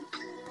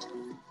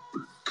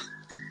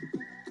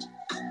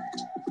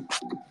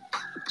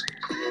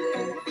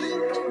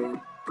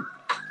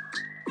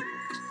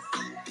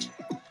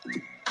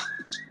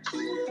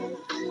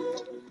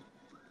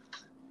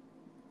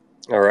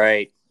All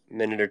right,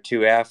 minute or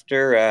two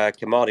after.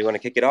 Kemal, do you want to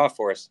kick it off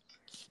for us?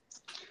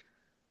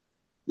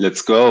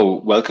 Let's go.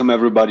 Welcome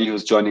everybody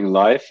who's joining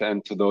live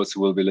and to those who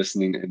will be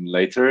listening in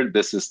later.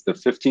 This is the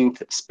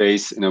 15th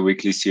space in a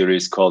weekly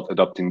series called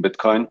Adopting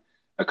Bitcoin,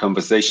 a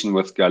conversation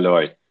with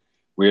Galoy.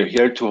 We're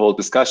here to hold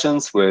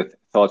discussions with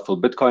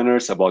thoughtful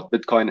Bitcoiners about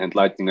Bitcoin and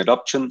Lightning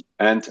adoption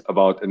and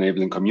about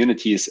enabling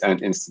communities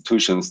and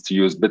institutions to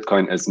use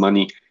Bitcoin as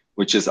money,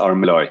 which is our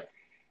Galoy.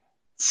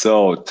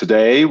 So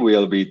today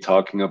we'll be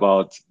talking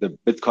about the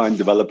Bitcoin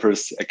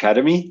Developers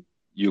Academy.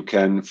 You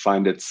can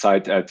find its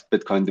site at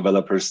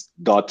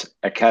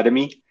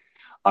bitcoindevelopers.academy.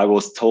 I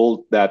was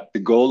told that the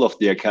goal of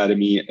the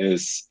Academy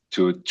is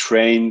to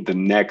train the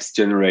next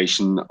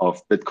generation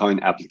of Bitcoin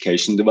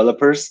application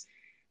developers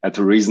at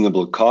a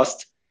reasonable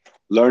cost.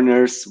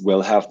 Learners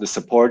will have the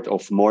support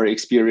of more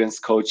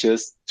experienced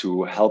coaches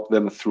to help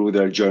them through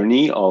their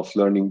journey of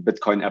learning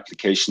Bitcoin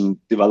application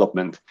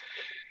development.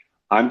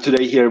 I'm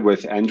today here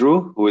with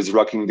Andrew, who is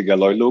rocking the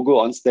Galoy logo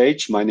on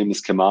stage. My name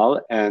is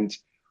Kemal, and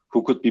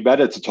who could be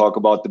better to talk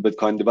about the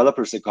Bitcoin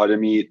Developers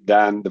Academy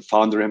than the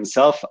founder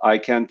himself? I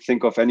can't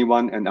think of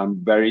anyone, and I'm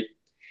very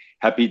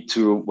happy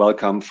to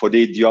welcome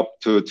Fodé Diop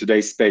to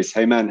today's space.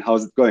 Hey man,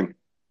 how's it going?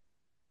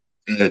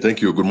 Hey,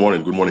 thank you. Good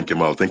morning. Good morning,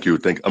 Kemal. Thank you.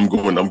 I'm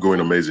going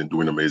amazing,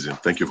 doing amazing.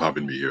 Thank you for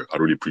having me here. I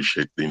really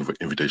appreciate the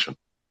invitation.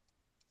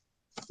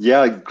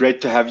 Yeah, great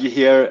to have you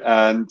here.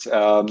 And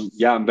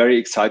yeah, I'm very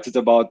excited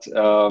about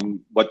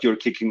what you're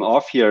kicking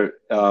off here.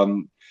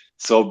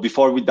 So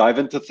before we dive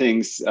into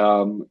things,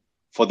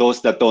 for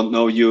those that don't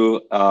know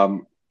you,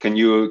 can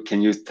you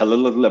tell a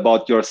little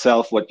about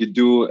yourself, what you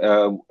do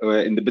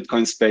in the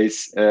Bitcoin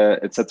space,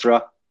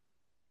 etc.?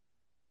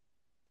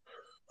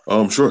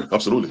 Sure,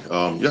 absolutely.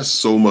 Yes,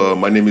 so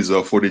my name is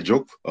Fodé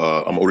Diop.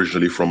 I'm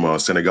originally from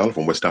Senegal,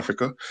 from West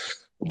Africa,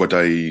 but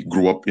I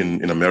grew up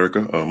in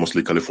America,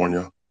 mostly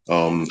California.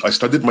 I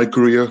started my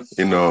career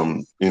in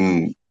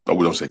I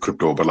wouldn't say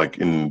crypto, but like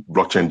in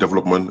blockchain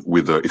development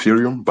with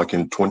Ethereum back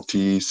in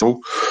 20.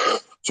 So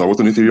I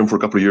worked on Ethereum for a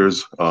couple of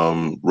years.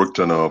 Worked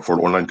for an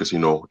online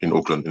casino in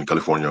Oakland, in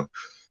California,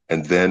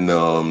 and then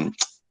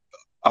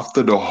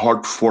after the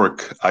hard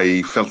fork,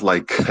 I felt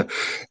like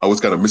I was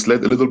kind of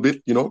misled a little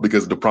bit,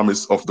 because the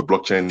promise of the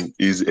blockchain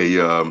is a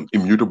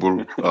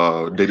immutable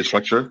data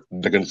structure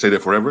that can stay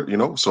there forever,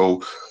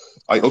 So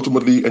I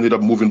ultimately ended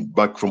up moving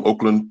back from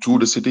Oakland to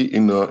the city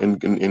in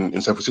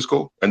San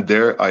Francisco, and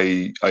there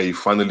I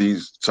finally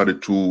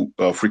started to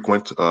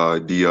frequent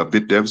the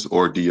BitDevs,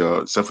 or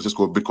the San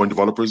Francisco Bitcoin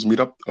Developers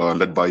Meetup,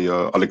 led by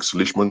Alex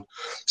Lishman,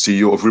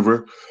 CEO of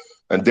River.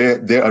 And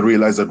there I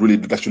realized that really,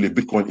 actually,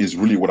 Bitcoin is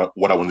really what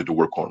I wanted to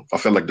work on. I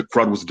felt like the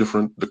crowd was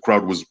different. The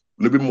crowd was a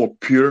little bit more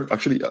pure,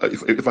 actually,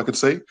 if I could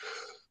say.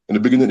 In the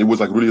beginning, it was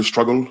like really a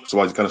struggle. So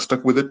I kind of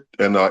stuck with it,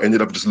 and I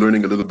ended up just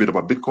learning a little bit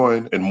about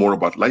Bitcoin and more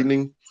about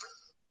Lightning.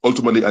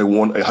 Ultimately, I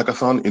won a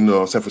hackathon in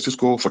San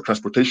Francisco for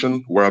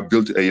transportation, where I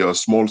built a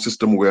small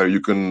system where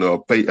you can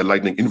pay a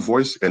Lightning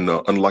invoice and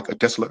unlock a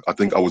Tesla. I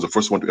think I was the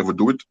first one to ever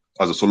do it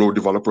as a solo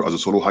developer, as a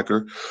solo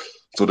hacker.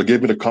 So they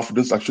gave me the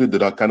confidence, actually,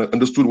 that I kind of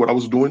understood what I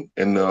was doing,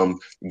 and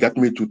got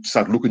me to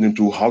start looking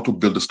into how to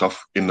build the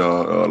stuff in,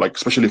 like,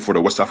 especially for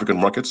the West African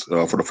markets,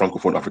 for the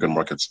Francophone African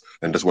markets.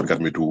 And that's what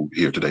got me to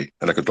here today.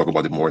 And I can talk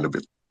about it more in a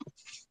bit.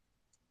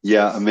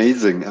 Yeah,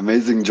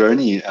 amazing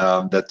journey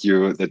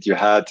that you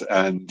had,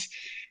 and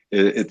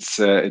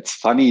it's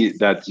funny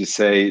that you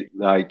say,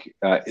 like,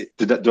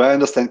 do I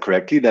understand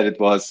correctly that it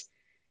was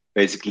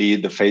basically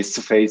the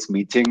face-to-face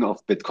meeting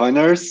of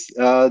Bitcoiners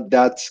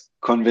that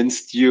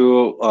convinced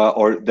you,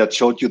 or that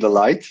showed you the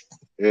light,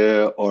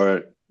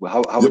 or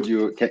how would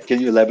you,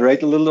 can you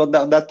elaborate a little on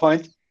that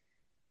point?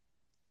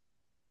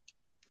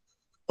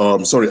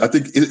 Sorry, I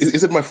think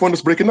is it my phone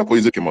that's breaking up, or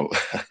is it Kemal?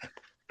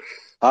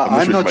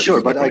 I'm not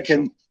sure, but I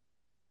can.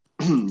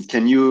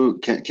 Can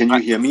you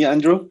hear me,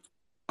 Andrew?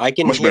 I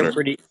can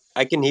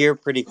hear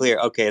pretty clear.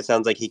 Okay, it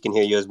sounds like he can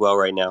hear you as well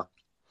right now.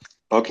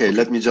 Okay,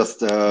 let me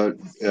just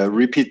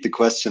repeat the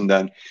question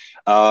then.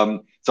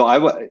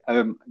 So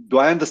do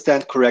I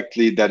understand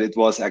correctly that it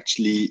was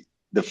actually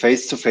the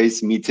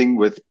face-to-face meeting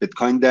with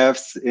Bitcoin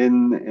devs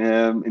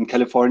in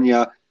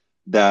California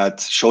that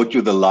showed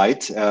you the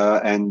light,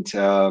 and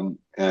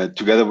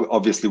together,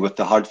 obviously, with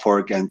the hard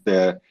fork and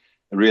the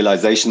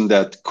realization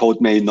that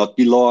code may not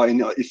be law in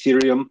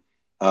Ethereum?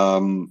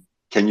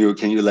 Can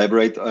you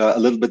elaborate a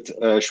little bit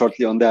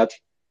shortly on that?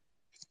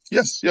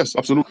 Yes,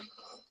 absolutely.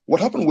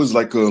 What happened was,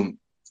 like,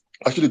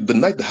 actually, the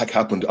night the hack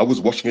happened, I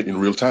was watching it in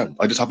real time.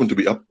 I just happened to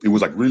be up. It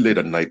was like really late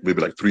at night,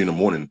 maybe like 3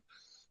 a.m,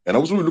 and I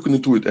was really looking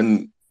into it.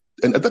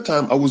 And at that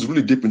time, I was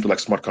really deep into like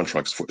smart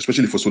contracts,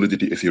 especially for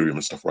Solidity, Ethereum,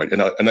 and stuff, right?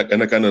 And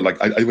I kind of like,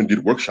 I even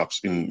did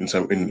workshops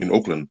in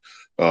Oakland,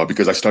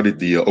 because I started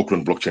the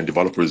Oakland Blockchain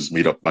Developers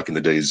Meetup back in the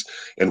days,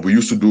 and we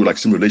used to do like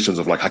simulations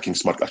of like hacking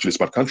smart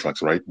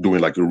contracts, right? Doing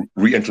like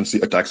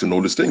re-entrancy attacks and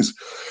all these things.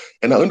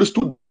 And I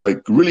understood,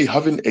 like, really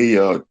having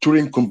a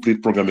Turing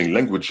complete programming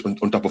language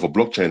on top of a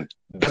blockchain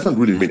doesn't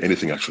really mean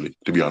anything, actually,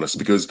 to be honest,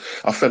 because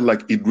I felt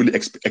like it really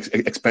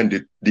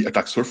expanded the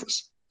attack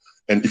surface.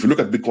 And if you look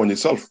at Bitcoin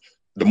itself,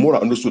 the more I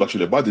understood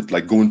actually about it,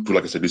 like going to,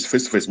 like I said, these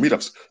face-to-face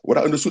meetups, what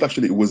I understood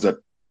actually was that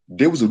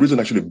there was a reason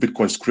actually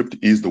Bitcoin script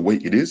is the way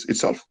it is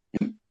itself.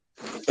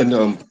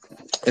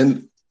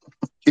 And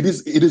it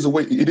is a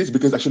way it is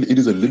because actually it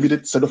is a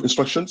limited set of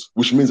instructions,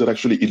 which means that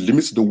actually it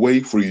limits the way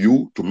for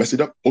you to mess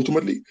it up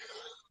ultimately.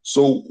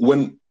 So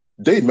when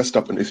they messed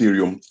up in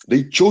Ethereum,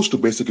 they chose to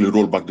basically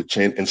roll back the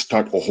chain and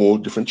start a whole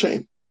different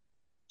chain.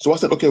 So I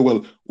said, okay,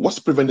 well, what's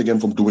preventing them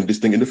from doing this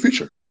thing in the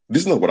future?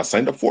 This is not what I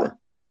signed up for.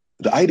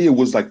 The idea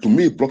was like, to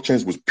me,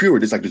 blockchains was pure.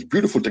 It's like this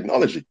beautiful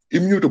technology,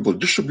 immutable,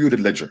 distributed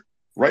ledger,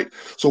 right?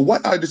 So why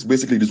are this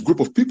basically this group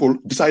of people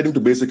deciding to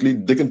basically,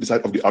 they can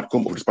decide of the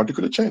outcome of this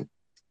particular chain?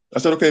 I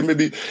said, okay,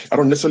 maybe I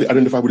don't necessarily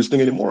identify with this thing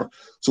anymore.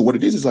 So what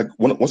it is like,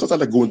 once I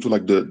started like going to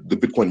like the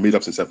Bitcoin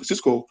meetups in San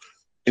Francisco,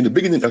 in the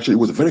beginning, actually, it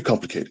was very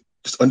complicated.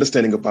 Just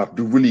understanding about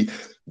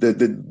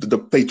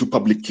the pay to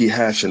public key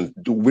hash and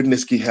the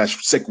witness key hash,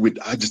 SegWit.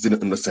 I just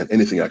didn't understand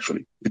anything,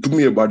 actually. It took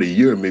me about a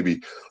year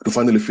maybe to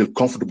finally feel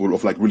comfortable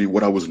of like really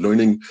what I was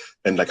learning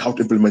and like how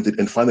to implement it.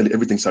 And finally,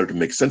 everything started to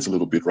make sense a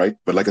little bit, right?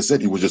 But like I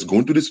said, it was just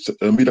going to this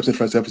meetups in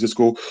San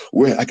Francisco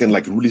where I can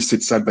like really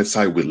sit side by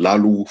side with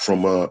Lalu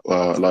from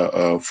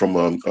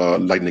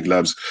Lightning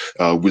Labs,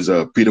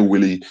 with Peter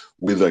Willey,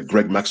 with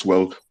Greg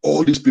Maxwell,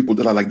 all these people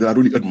that I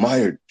really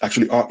admired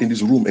actually are in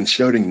this room and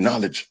sharing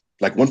knowledge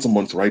like once a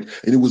month, right?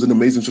 And it was an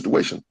amazing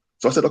situation.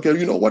 So I said, okay,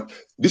 you know what?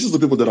 This is the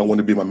people that I want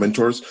to be my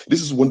mentors.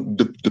 This is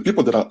the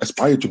people that I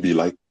aspire to be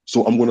like.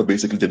 So I'm going to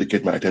basically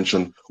dedicate my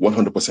attention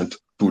 100%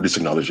 to this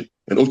technology.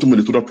 And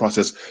ultimately, through that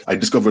process, I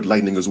discovered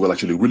Lightning as well,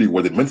 actually really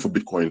what it meant for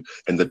Bitcoin,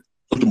 and that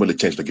ultimately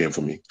changed the game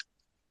for me.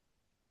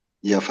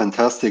 Yeah,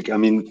 fantastic. I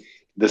mean,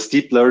 the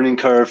steep learning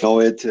curve,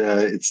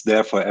 it's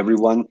there for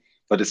everyone.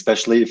 But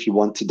especially if you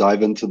want to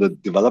dive into the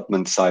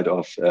development side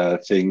of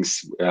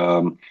things,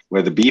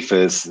 where the beef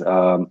is,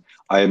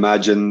 I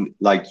imagine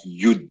like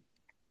you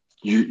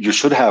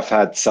should have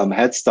had some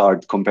head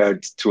start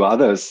compared to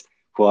others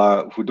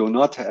who do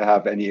not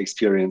have any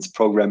experience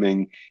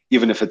programming,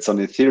 even if it's on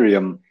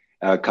Ethereum,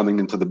 coming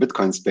into the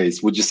Bitcoin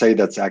space. Would you say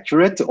that's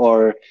accurate,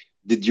 or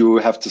did you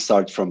have to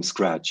start from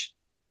scratch?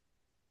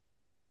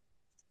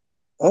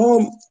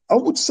 I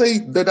would say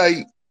that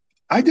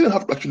I didn't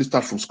have to actually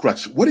start from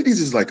scratch. What it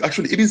is like,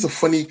 actually, it is a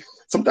funny,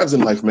 sometimes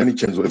in life, many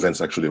changes or events,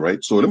 actually,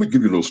 right? So let me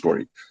give you a little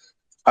story.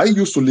 I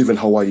used to live in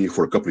Hawaii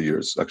for a couple of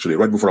years, actually,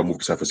 right before I moved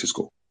to San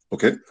Francisco.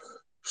 Okay.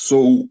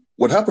 So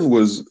what happened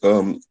was,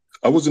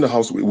 I was in a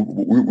house. We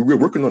were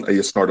working on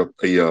a startup,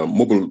 a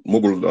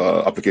mobile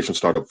application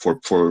startup for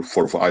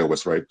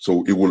iOS, right?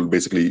 So it will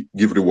basically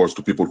give rewards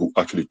to people who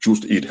actually choose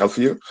to eat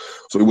healthier.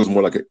 So it was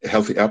more like a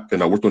healthy app,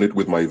 and I worked on it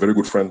with my very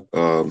good friend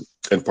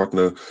and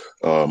partner,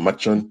 Matt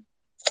Chan.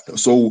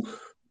 So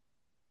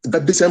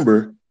that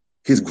December,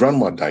 his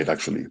grandma died,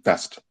 actually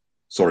passed.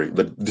 Sorry,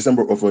 the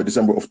December of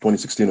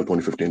 2016 or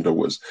 2015, that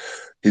was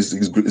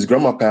his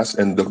grandma passed,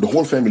 and the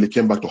whole family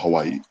came back to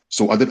Hawaii.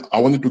 So I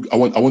wanted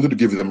to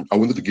give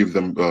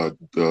them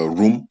the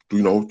room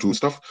to to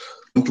stuff,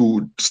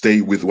 to stay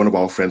with one of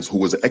our friends who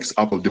was an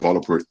ex-Apple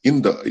developer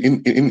in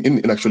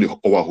actually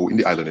Oahu, in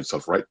the island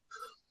itself, right?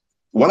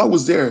 While I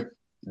was there,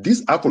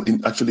 this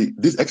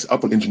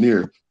ex-Apple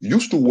engineer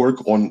used to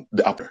work on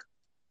the app,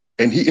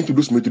 and he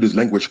introduced me to this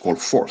language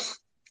called Forth,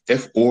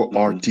 Forth,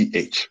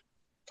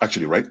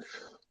 actually, right?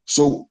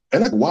 So,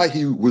 and that's why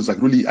he was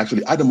like really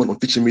actually adamant on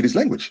teaching me this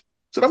language.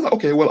 So I'm like,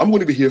 okay, well, I'm going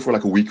to be here for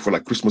like a week for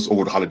like Christmas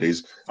over the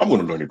holidays. I'm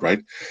going to learn it,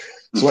 right?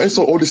 So I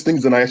installed all these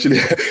things, and I actually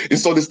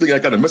installed this thing. I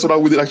kind of mess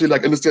around with it, actually,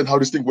 like understand how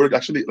this thing works,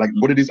 actually, like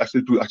what it is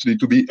actually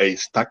to be a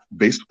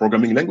stack-based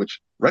programming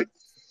language, right?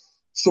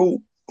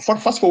 So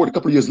fast forward a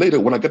couple of years later,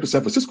 when I got to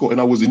San Francisco,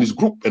 and I was in this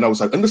group, and I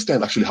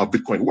understand actually how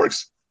Bitcoin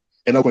works.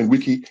 And I went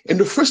wiki, and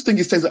the first thing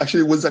it says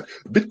actually was that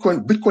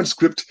Bitcoin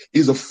script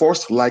is a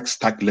Forth-like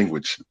stack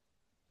language.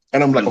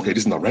 And I'm like, okay,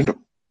 this is not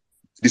random.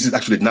 This is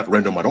actually not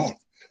random at all.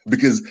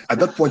 Because at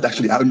that point,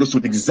 actually, I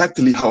understood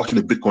exactly how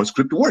actually Bitcoin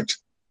script worked,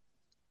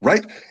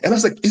 right? And I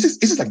was like, is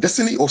this like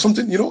destiny or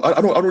something? I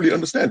don't really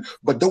understand.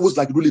 But that was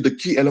like really the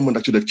key element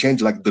actually that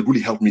changed, like that really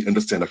helped me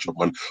understand actually,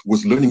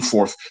 was learning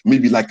Forth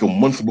maybe like a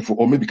month before,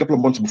 or maybe a couple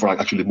of months before I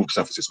actually moved to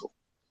San Francisco.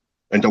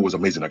 And that was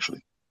amazing,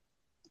 actually.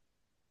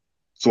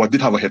 So I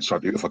did have a head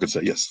start, if I could say,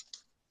 yes.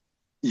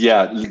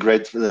 Yeah,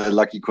 great,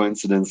 lucky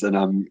coincidence, and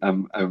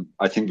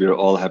I think we're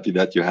all happy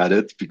that you had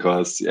it,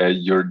 because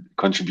you're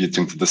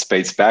contributing to the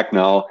space back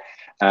now,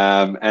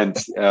 and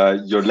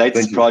your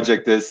latest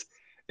project is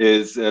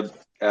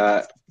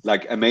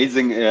like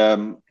amazing.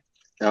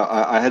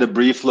 I had a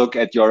brief look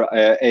at your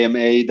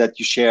AMA that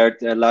you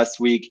shared last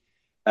week,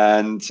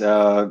 and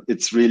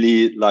it's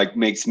really like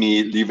makes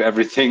me leave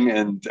everything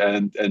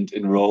and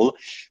enroll.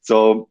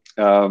 So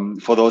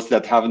for those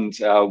that haven't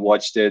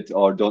watched it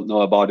or don't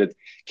know about it,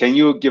 can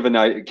you give an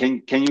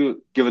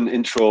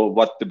intro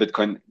what the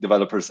Bitcoin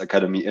Developers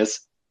Academy is?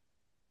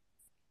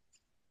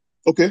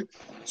 Okay,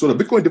 so the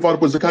Bitcoin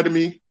Developers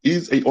Academy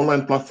is an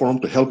online platform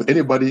to help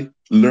anybody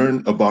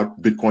learn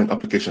about Bitcoin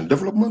application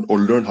development or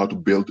learn how to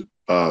build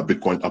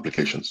Bitcoin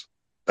applications.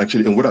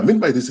 Actually, and what I mean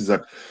by this is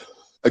that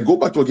I go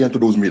back to again to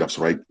those meetups,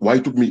 right? Why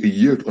it took me a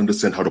year to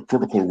understand how the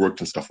protocol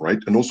worked and stuff, right?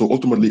 And also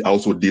ultimately, I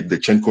also did the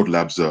Chain Code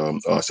Labs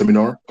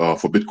seminar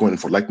for Bitcoin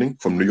and for Lightning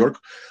from New York.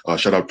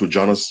 Shout out to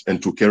Jonas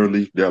and to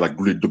Carolee. They're like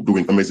really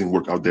doing amazing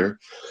work out there.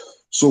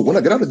 So when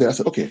I got out of there, I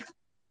said, okay,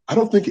 I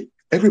don't think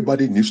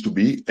everybody needs to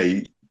be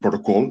a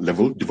protocol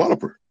level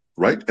developer,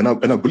 right? And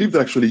I believe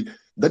that actually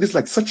that is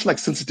like such like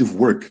sensitive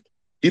work.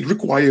 It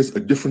requires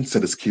a different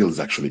set of skills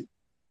actually.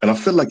 And I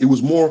felt like it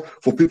was more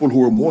for people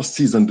who are more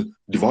seasoned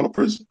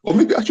developers, or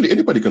maybe actually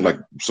anybody can like.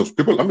 So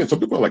people, I mean, some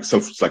people are like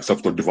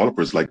self-taught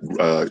developers, like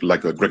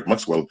Greg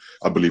Maxwell,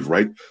 I believe,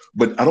 right?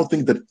 But I don't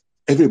think that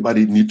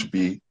everybody needs to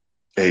be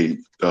a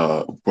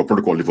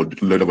protocol level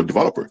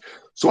developer.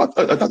 So I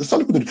started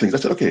looking at the things. I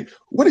said, okay,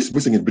 what is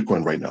missing in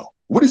Bitcoin right now?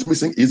 What is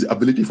missing is the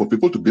ability for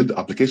people to build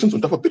applications on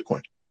top of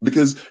Bitcoin.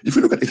 Because if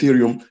you look at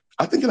Ethereum,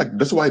 I think like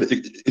that's why the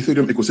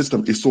Ethereum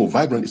ecosystem is so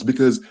vibrant. Is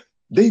because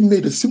they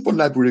made a simple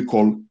library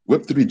called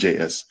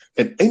Web3.js,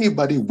 and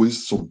anybody with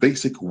some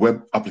basic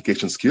web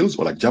application skills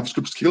or like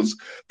JavaScript skills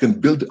can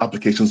build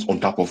applications on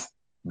top of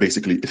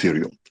basically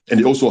Ethereum. And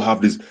they also have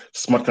this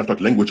smart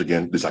contract language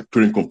again, this like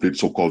Turing complete,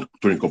 so-called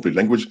Turing complete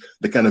language.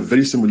 They're kind of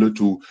very similar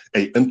to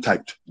a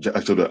untyped,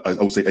 actually, I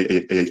would say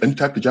a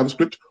untyped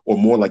JavaScript, or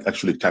more like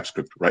actually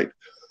TypeScript, right?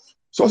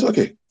 So I said,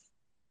 okay,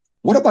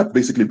 what about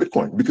basically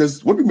Bitcoin?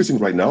 Because what we're missing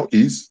right now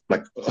is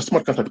like a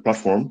smart contract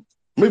platform,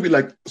 maybe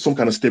like some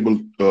kind of stable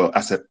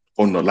asset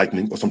on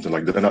Lightning or something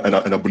like that.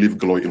 And I believe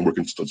Galoy in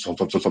working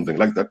something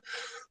like that.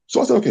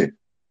 So I said, okay,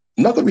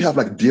 now that we have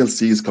like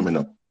DLCs coming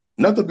up,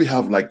 now that we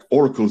have like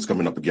oracles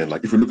coming up again,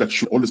 like if you look at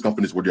all these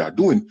companies, what they are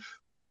doing,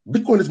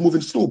 Bitcoin is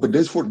moving slow, but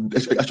it's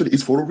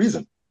for a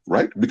reason,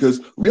 right?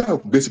 Because we are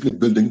basically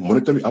building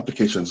monetary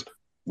applications,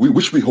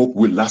 which we hope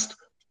will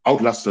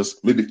outlast us,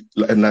 maybe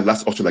and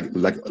last also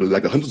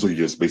like hundreds of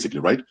years, basically,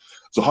 right?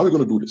 So how are we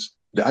going to do this?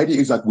 The idea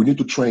is that we need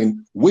to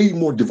train way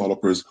more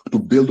developers to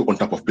build on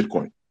top of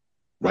Bitcoin,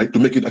 right? To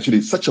make it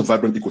actually such a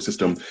vibrant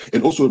ecosystem,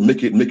 and also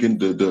making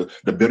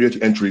the barrier to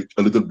entry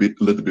a little bit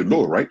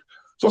lower, right?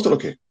 So I said,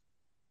 okay,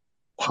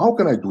 how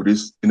can I do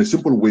this in a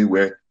simple way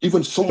where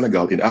even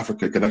Senegal in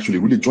Africa can actually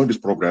really join this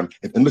program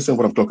and understand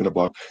what I'm talking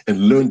about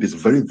and learn these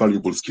very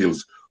valuable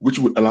skills, which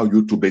will allow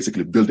you to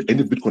basically build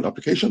any Bitcoin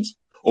applications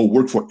or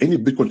work for any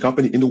Bitcoin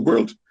company in the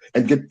world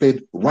and get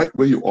paid right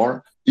where you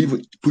are,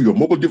 even to your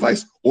mobile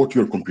device or to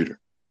your computer.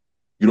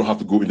 You don't have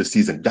to go in the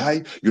seas and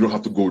die. You don't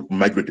have to go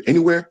migrate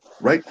anywhere,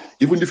 right?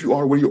 Even if you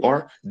are where you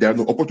are, there are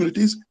no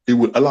opportunities. It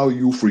will allow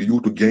you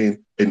to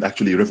gain and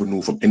actually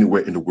revenue from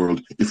anywhere in the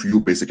world if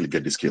you basically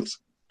get the skills.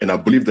 And I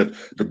believe that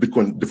the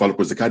Bitcoin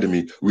Developers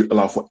Academy will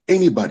allow for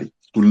anybody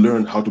to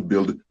learn how to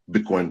build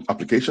Bitcoin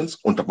applications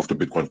on top of the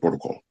Bitcoin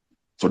protocol.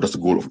 So that's the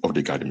goal of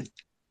the Academy.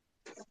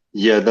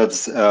 Yeah,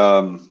 that's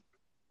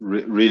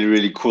really,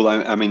 really cool.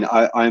 I mean,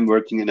 I'm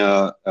working in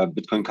a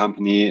Bitcoin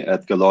company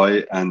at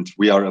Galoy, and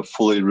we are a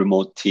fully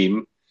remote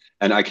team.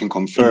 And I can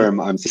confirm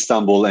I'm in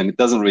Istanbul, and it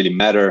doesn't really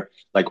matter.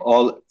 Like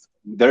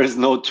there is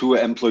no two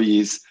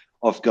employees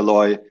of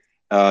Galoy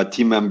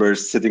team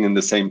members sitting in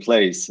the same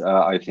place,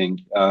 I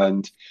think.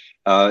 And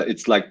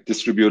it's like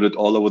distributed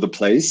all over the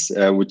place,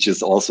 which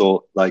is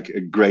also like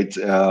a great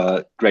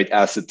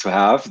asset to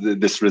have,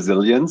 this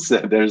resilience.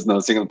 There's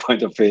no single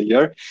point of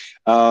failure.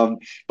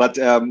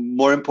 But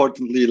more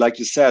importantly, like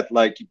you said,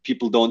 like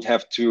people don't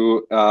have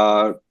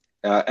to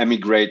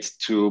emigrate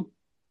to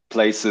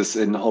places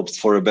in hopes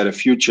for a better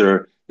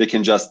future.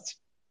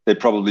 They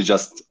probably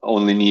just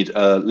only need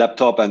a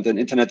laptop and an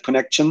internet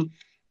connection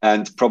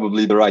and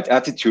probably the right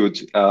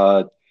attitude.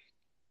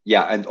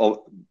 And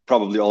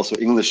probably also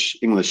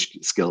English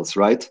skills,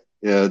 right?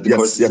 The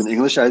course is in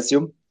English, I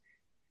assume.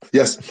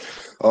 Yes,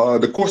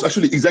 the course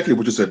actually exactly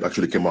what you said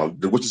actually came out.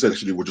 What you said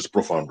actually was just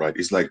profound, right?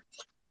 It's like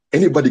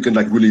anybody can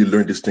like really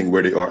learn this thing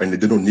where they are, and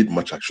they don't need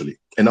much actually.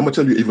 And I'm gonna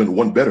tell you even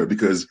one better,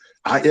 because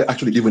I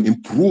actually even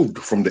improved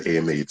from the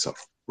AMA itself,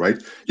 right?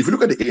 If you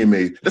look at the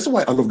AMA, that's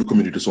why I love the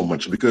community so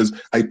much, because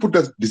I put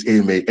this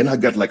AMA and I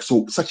got like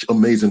such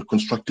amazing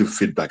constructive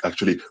feedback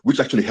actually, which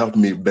actually helped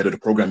me better the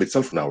program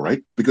itself now,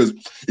 right? Because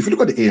if you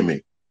look at the AMA,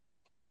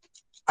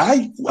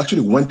 I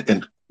actually went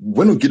on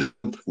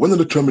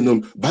the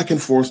terminal back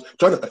and forth,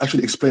 trying to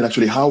actually explain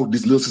actually how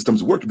these little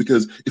systems work.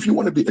 Because if you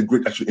want to be a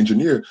great actual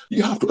engineer,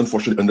 you have to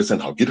unfortunately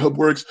understand how GitHub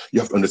works.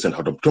 You have to understand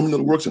how the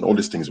terminal works and all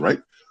these things,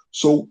 right?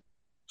 So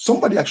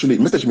somebody actually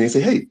messaged me and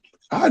say, hey,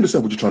 I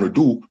understand what you're trying to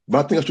do,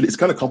 but I think actually it's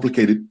kind of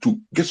complicated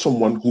to get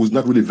someone who's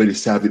not really very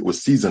savvy or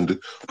seasoned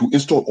to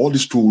install all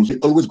these tools. They're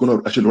always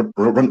going to actually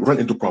run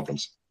into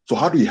problems. So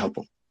how do you help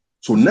them?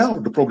 So now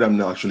the program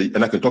now actually,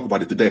 and I can talk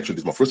about it today, actually,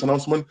 this is my first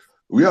announcement.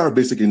 We are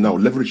basically now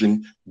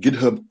leveraging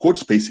GitHub code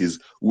spaces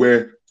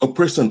where a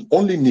person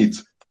only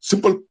needs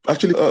simple,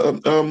 actually,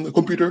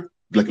 computer,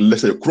 like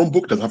let's say a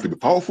Chromebook, doesn't have to be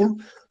powerful,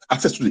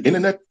 access to the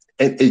internet,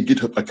 and a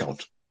GitHub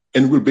account.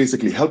 and will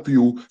basically help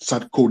you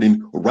start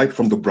coding right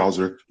from the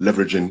browser,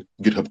 leveraging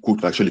GitHub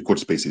code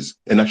spaces.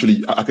 And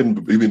actually, I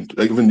can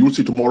even you'll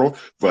see tomorrow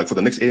for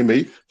the next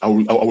AMA, I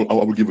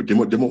will give a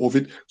demo of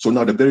it. So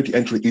now the barrier to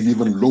entry is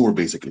even lower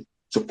basically.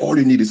 So all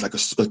you need is like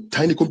a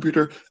tiny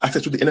computer,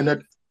 access to the internet,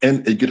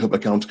 and a GitHub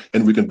account,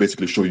 and we can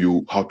basically show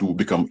you how to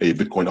become a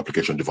Bitcoin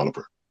application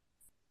developer.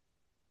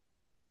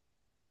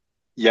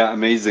 Yeah,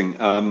 amazing.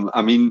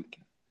 I mean,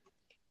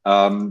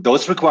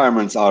 those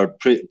requirements are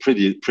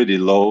pretty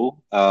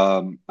low.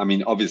 I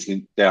mean,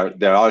 obviously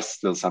there are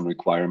still some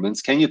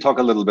requirements. Can you talk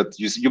a little bit?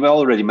 You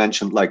already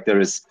mentioned like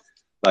there is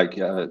like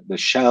the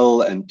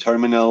shell and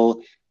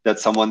terminal that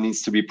someone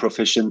needs to be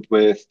proficient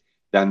with.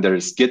 Then there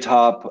is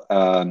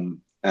GitHub,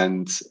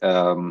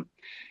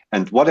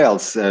 and what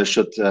else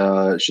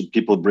should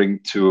people bring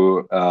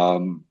to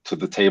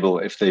the table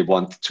if they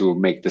want to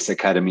make this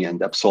academy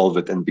and absolve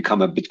it and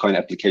become a Bitcoin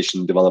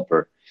application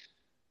developer?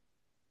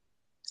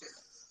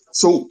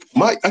 So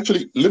let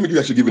me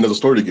give you another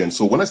story again.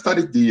 So when I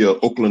started the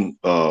Oakland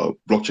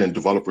blockchain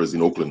developers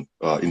in Oakland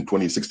in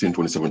 2016,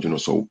 2017 or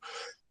so,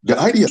 the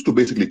idea is to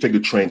basically take the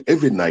train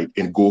every night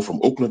and go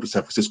from Oakland to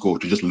San Francisco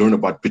to just learn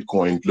about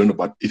Bitcoin, learn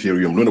about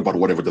Ethereum, learn about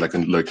whatever that I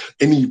can, like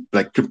any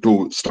like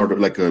crypto startup,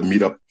 like a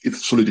meetup,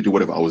 Solidity,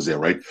 whatever. I was there,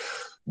 right?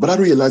 But I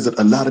realized that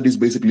a lot of these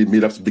basically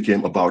meetups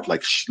became about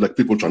like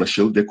people trying to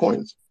shield their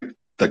coins,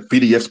 like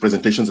PDFs,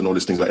 presentations, and all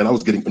these things. And I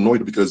was getting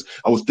annoyed because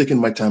I was taking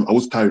my time. I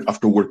was tired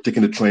after work,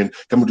 taking the train,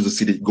 coming to the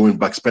city, going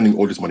back, spending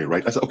all this money,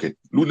 right? I said, okay,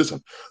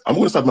 listen, I'm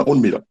going to start my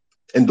own meetup.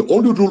 And the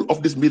only rule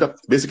of this meetup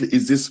basically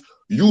is this: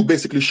 you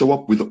basically show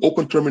up with an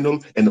open terminal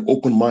and an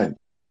open mind,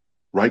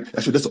 right?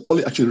 Actually, that's the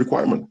only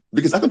requirement.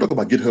 Because I can talk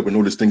about GitHub and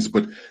all these things,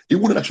 but it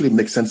wouldn't actually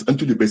make sense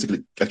until you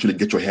basically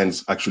get your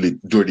hands actually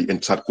dirty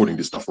and start coding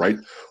this stuff, right?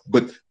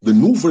 But the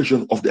new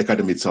version of the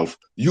Academy itself,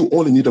 you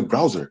only need a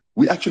browser.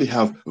 We actually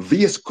have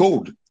VS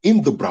Code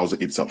in the browser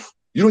itself.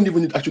 You don't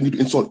even need to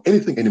install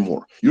anything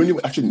anymore. You don't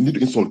even actually need to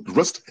install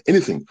Rust,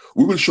 anything.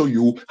 We will show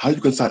you how you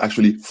can start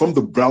actually from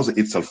the browser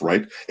itself,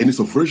 right? And it's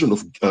a version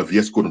of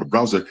VS Code on the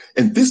browser.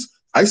 And this,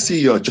 I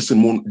see Justin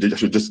Moon,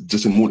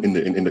 Justin Moon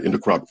in the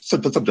crowd. So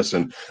that's up,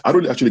 Justin. I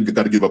really actually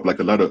got to give up like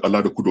a lot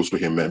of kudos to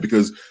him, man,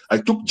 because I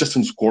took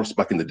Justin's course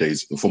back in the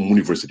days from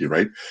university,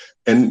 right?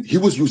 And he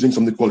was using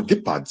something called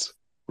GitPads,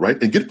 right?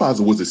 And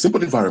GitPads was a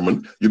simple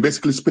environment. You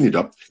basically spin it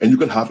up, and you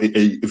can have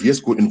a VS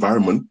Code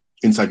environment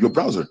inside your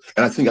browser.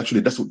 And I think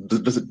actually that's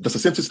the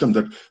same system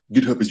that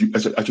GitHub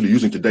is actually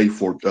using today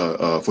for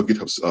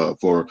GitHub's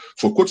for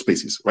code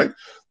spaces, right?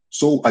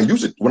 So I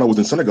used it when I was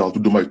in Senegal to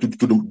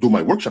do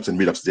my workshops and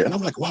meetups there, and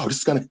I'm like, wow, this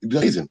is kind of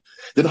amazing.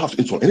 They don't have to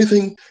install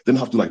anything. They don't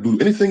have to like do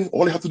anything.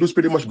 All they have to do is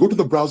pretty much go to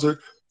the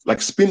browser,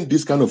 like spin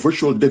this kind of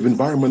virtual dev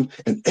environment,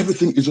 and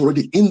everything is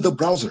already in the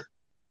browser.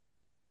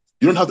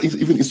 You don't have to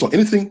even install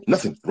anything,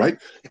 nothing, right?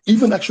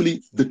 Even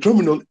actually, the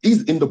terminal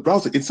is in the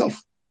browser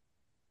itself,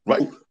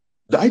 right?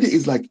 The idea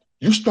is like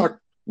you start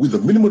with the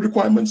minimum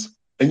requirements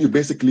and you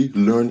basically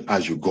learn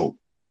as you go.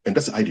 And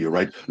that's the idea,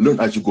 right? Learn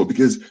as you go,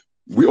 because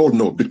we all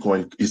know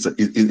Bitcoin is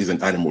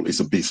an animal,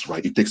 it's a beast,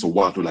 right? It takes a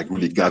while to like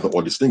really gather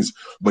all these things.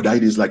 But the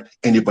idea is like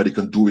anybody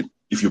can do it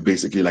if you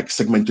basically like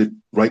segment it,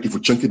 right? If you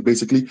chunk it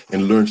basically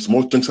and learn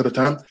small chunks at a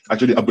time.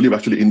 Actually, I believe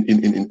actually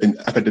in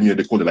academia,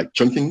 they call it like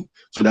chunking.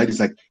 So the idea is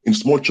like in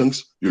small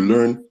chunks, you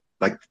learn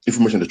like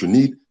information that you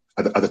need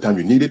at the time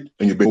you need it,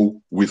 and you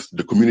go with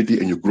the community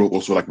and you grow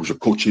also like with your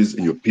coaches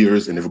and your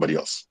peers and everybody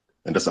else.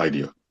 And that's the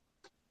idea.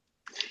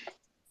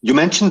 You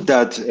mentioned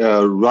that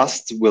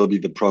Rust will be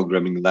the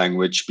programming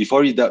language.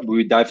 Before we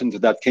dive into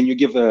that, can you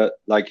give a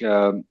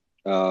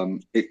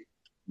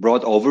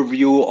broad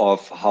overview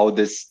of how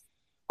this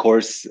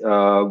course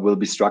will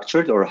be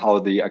structured, or how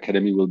the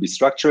academy will be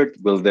structured?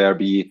 Will there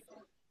be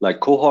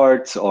like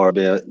cohorts, or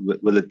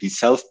will it be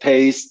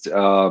self-paced?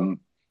 How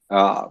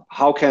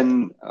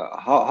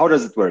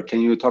does it work? Can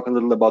you talk a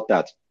little about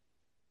that?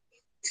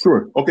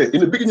 Sure. Okay. In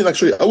the beginning,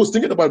 actually, I was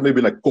thinking about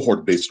maybe like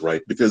cohort based,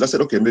 right? Because I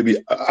said, okay, maybe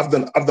I've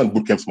done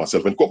boot camps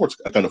myself, and cohorts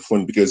are kind of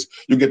fun because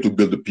you get to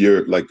build a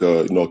peer, like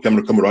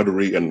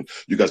camaraderie, and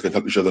you guys can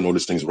help each other and all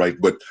these things, right?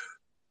 But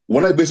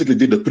when I basically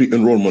did the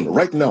pre-enrollment,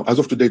 right now, as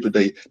of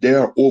today, there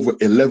are over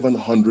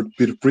 1,100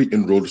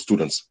 pre-enrolled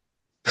students.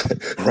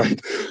 Right.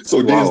 So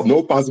wow.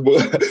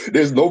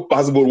 there's no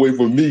possible way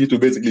for me to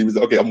basically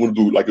say, okay, I'm going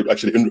to do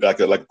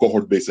like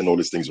cohort based and all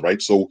these things,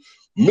 right? So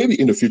maybe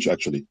in the future,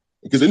 actually,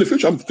 because in the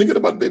future I'm thinking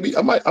about maybe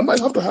I might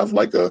have to have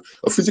like a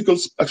physical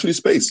actually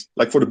space,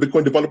 like for the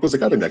Bitcoin Developers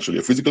Academy, actually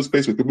a physical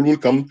space where people will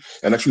come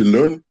and actually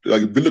learn,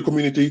 like build a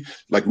community,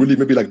 like really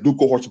maybe like do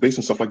cohorts based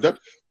and stuff like that.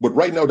 But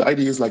right now the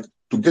idea is like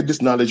to get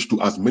this knowledge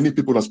to as many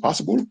people as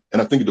possible,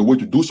 and I think the way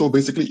to do so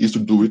basically is to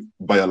do it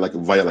via like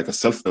a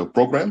self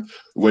program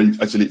where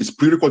actually it's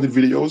pre-recorded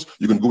videos.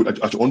 You can go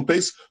at your own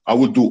pace. I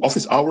will do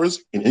office hours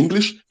in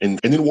English and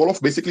in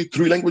Wolof, basically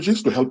 3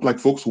 languages to help like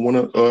folks who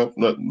want to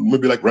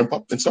maybe like ramp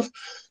up and stuff.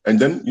 And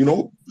then,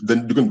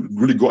 then you can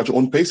really go at your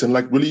own pace and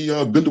like really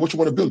build what you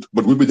want to build.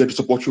 But we'll be there to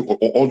support you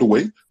all the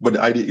way. But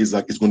the idea is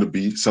like it's going to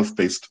be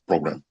self-paced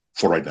program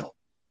for right now.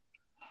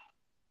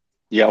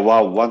 Yeah,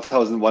 wow,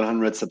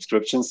 1,100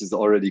 subscriptions is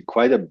already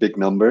quite a big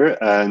number,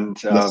 and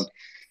Yes.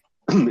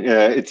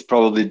 it's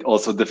probably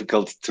also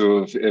difficult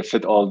to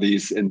fit all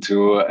these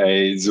into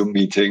a Zoom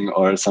meeting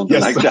or something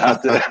Yes. like that.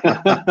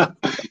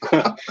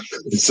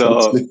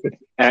 So,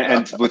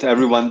 and with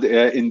everyone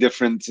in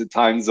different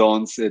time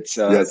zones, it's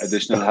Yes.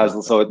 additional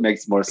hassle. So it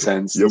makes more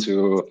sense Yep. to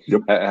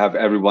Yep. have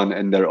everyone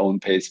in their own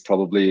pace,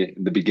 probably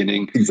in the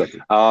beginning. Exactly.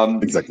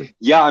 Exactly.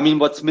 Yeah, I mean,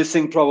 what's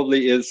missing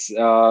probably is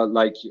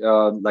like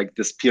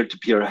this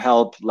peer-to-peer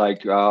help.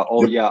 Like,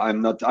 oh Yep. yeah,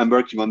 I'm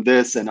working on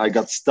this, and I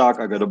got stuck.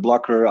 I got a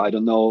blocker. I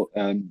don't know.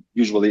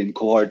 Usually in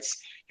cohorts,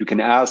 you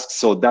can ask.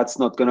 So that's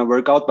not going to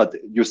work out. But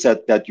you said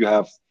that you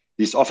have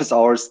these office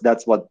hours.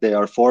 That's what they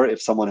are for. If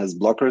someone has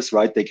blockers,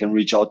 right, they can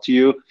reach out to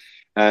you.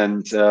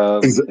 And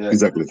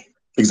Exactly.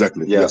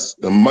 Exactly. yeah. Yes.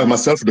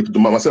 Myself,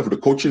 the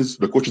coaches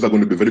are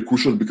going to be very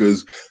crucial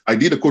because I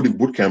did a coding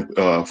bootcamp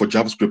for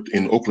JavaScript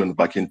in Oakland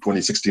back in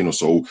 2016 or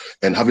so,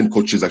 and having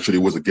coaches actually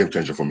was a game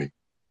changer for me.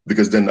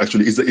 Because then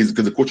actually is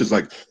because the coach is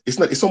like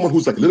it's someone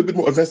who's like a little bit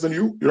more advanced than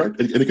you, right?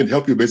 And it can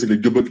help you basically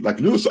do like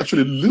little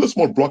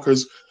small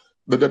blockers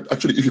that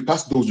actually if you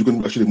pass those you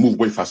can actually move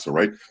way faster,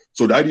 right?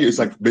 So the idea is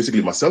like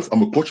basically myself,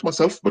 I'm a coach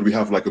myself, but we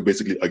have like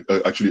basically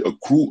actually a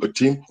crew, a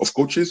team of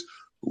coaches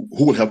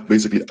who will help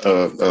basically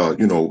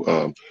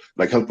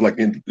like help like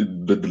in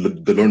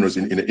the learners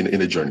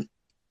in a journey.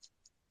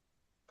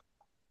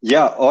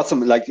 Yeah,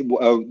 awesome. Like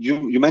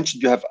you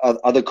mentioned, you have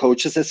other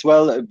coaches as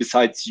well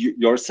besides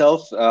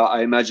yourself.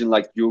 I imagine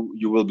like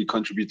you will be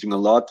contributing a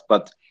lot.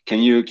 But can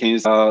you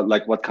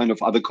like what kind of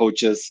other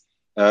coaches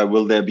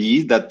will there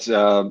be that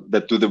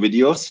do the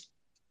videos?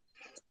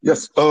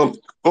 Yes.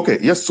 Okay.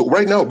 Yes. So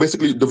right now,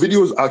 basically, the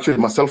video is actually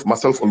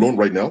myself alone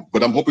right now.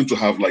 But I'm hoping to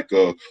have like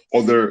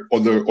other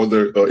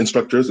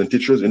instructors and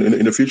teachers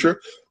in the future.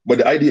 But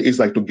the idea is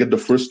like to get the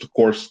first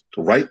course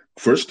right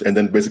first, and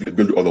then basically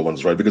build the other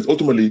ones, right? Because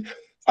ultimately,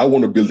 I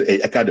want to build a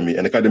academy.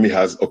 An academy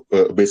has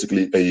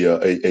basically a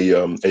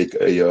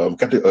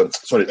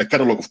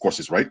catalog of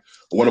courses, right?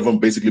 One of them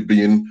basically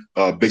being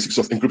basics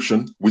of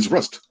encryption with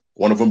Rust.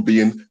 One of them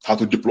being how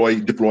to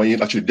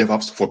deploying actually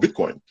DevOps for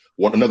Bitcoin.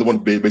 Another one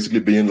basically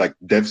being like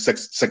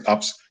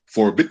DevSecOps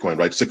for Bitcoin,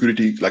 right?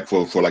 Security, like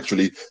for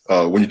actually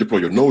when you deploy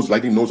your nodes,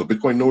 Lightning nodes or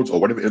Bitcoin nodes or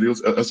whatever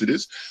else it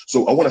is.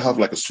 So I want to have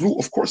like a slew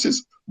of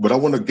courses, but I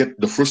want to get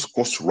the first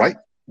course right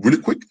really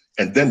quick,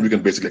 and then we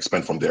can basically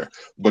expand from there.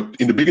 But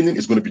in the beginning,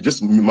 it's going to be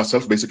just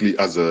myself basically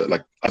as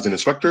an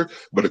instructor.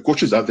 But the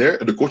coaches are there.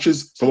 The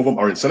coaches, some of them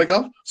are in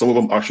Senegal, some of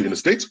them are actually in the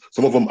States,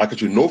 some of them I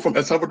actually know from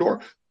El Salvador.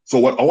 So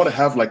what I want to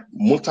have like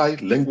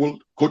multilingual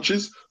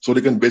coaches so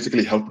they can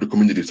basically help the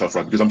community itself,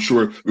 right? Because I'm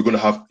sure we're going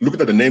to have,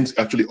 looking at the names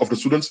actually of the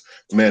students,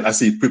 man, I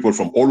see people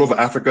from all over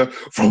Africa,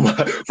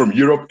 from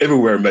Europe,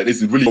 everywhere, man.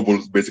 It's really global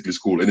basically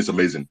school, and it's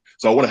amazing.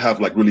 So I want to have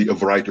like really a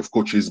variety of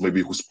coaches,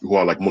 maybe who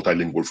are like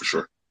multilingual for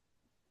sure.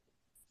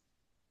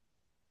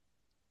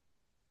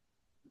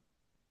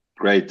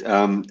 Great.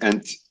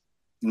 And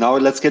now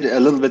let's get a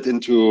little bit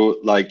into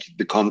like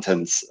the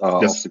contents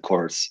Yes. of the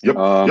course. Yep.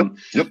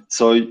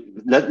 So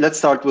let's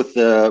start with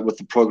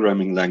the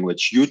programming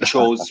language. You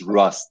chose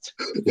Rust.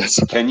 Yes.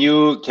 Can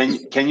you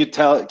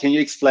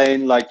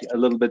explain like a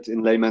little bit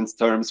in layman's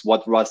terms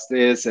what Rust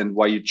is and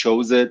why you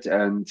chose it,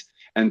 and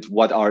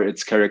what are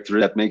its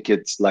characteristics that make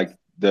it like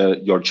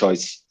your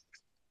choice?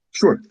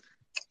 Sure.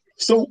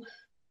 So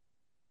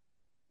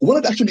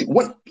let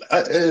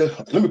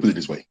me put it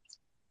this way.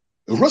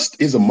 Rust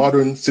is a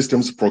modern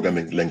systems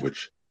programming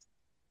language.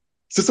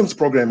 Systems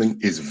programming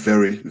is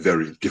very,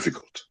 very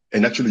difficult.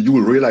 And actually, you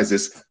will realize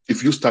this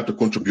if you start to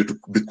contribute to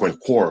Bitcoin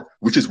Core,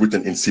 which is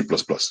written in C++,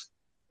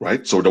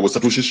 right? So that was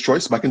Satoshi's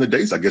choice back in the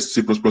days. I guess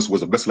C++ was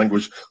the best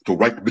language to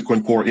write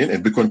Bitcoin Core in,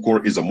 and Bitcoin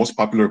Core is the most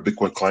popular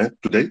Bitcoin client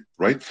today,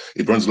 right?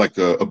 It runs like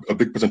a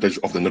big percentage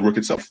of the network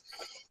itself.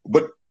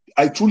 But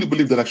I truly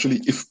believe that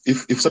actually,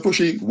 if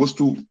Satoshi was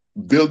to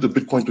build the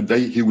Bitcoin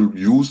today, he will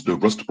use the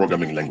Rust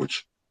programming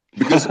language.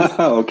 Because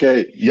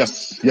okay,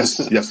 yes,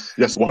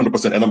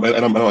 100%, and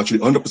I'm actually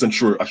 100%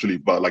 sure actually,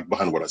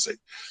 behind what I say.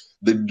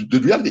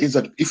 The reality is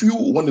that if you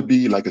want to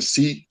be like a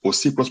C or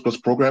C++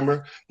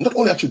 programmer, not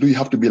only actually do you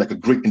have to be like a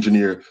great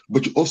engineer,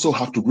 but you also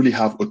have to really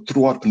have a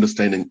thorough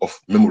understanding of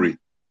memory.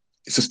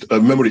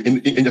 Memory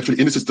in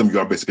the system you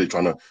are basically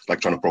trying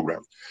to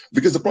program.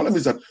 Because the problem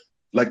is that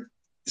like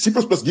C++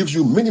 gives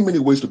you many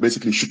ways to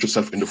basically shoot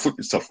yourself in the foot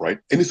itself, right?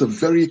 And it's a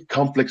very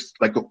complex,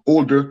 like an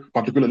older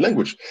particular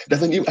language that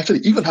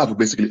doesn't even have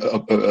basically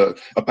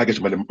a package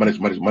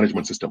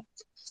management system.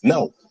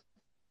 Now,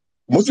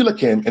 Mozilla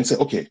came and said,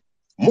 okay,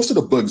 most of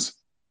the bugs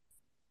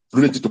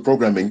related to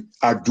programming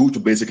are due to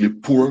basically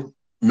poor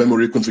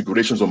memory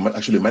configurations or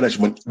actually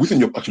management within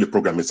your actually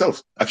program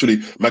itself. Actually,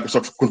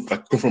 Microsoft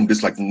confirmed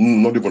this like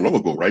not even long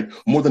ago, right?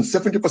 More than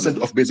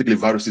 70% of basically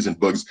viruses and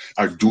bugs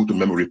are due to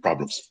memory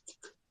problems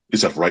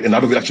itself, right? And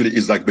out of it actually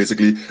is like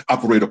basically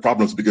operator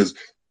problems, because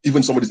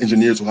even some of these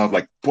engineers who have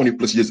like 20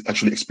 plus years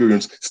actually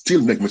experience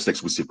still make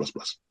mistakes with C++,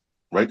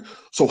 right?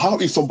 So how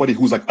is somebody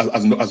who's like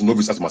as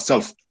novice as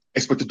myself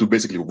expected to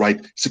basically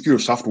write secure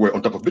software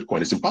on top of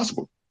Bitcoin. It's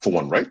impossible, for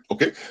one, right?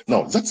 Okay.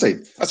 Now, that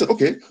said, I said,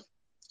 okay,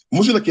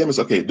 Mozilla came and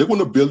said, okay, they're going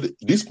to build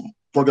this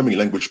programming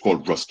language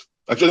called Rust.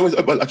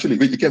 Actually,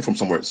 it came from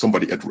somewhere,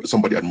 somebody at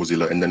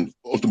Mozilla, and then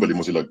ultimately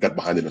Mozilla got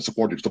behind it and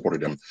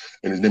supported them.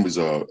 And his name is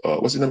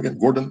what's his name again?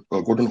 Gordon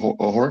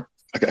Hoare.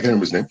 I can't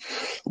remember his name.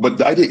 But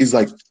the idea is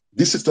like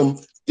this system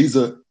is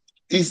a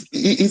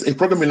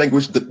programming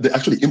language that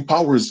actually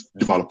empowers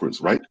developers,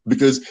 right?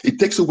 Because it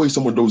takes away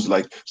some of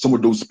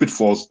those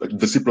pitfalls like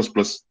the C++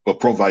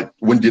 provide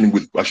when dealing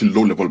with actually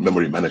low-level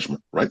memory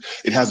management, right?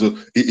 It has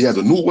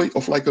a new way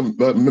of like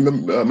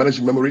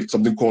managing memory,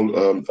 something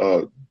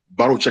called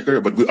borrow checker,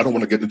 but I don't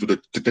want to get into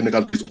the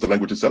technicalities of the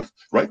language itself,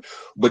 right?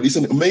 But it's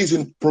an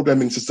amazing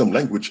programming system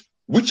language,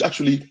 which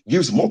actually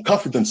gives more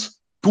confidence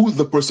to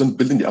the person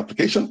building the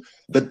application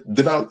that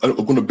they're now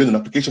going to build an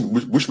application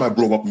which might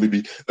blow up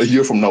maybe a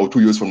year from now, 2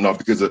 years from now,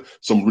 because of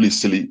some really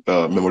silly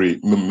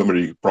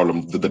memory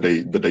problem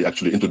that they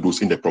actually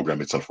introduce in their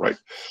program itself, right?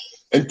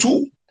 And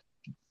two,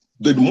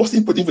 the most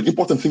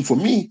important thing for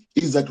me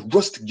is that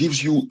Rust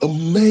gives you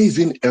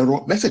amazing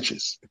error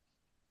messages,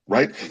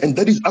 right? And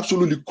that is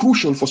absolutely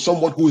crucial for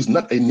someone who is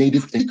not a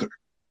native speaker,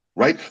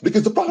 right?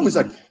 Because the problem is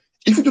that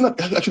if you do not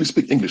actually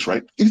speak English,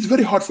 right, it is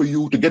very hard for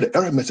you to get an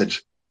error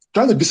message,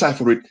 trying to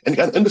decipher it and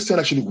understand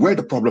actually where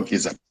the problem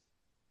is at,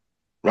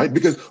 right?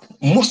 Because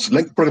most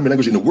programming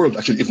languages in the world,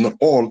 actually, if not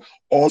all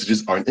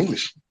messages are in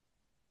English.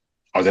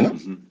 Are they not?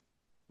 Mm-hmm.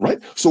 Right?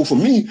 So for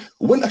me,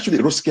 when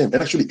actually Rust came and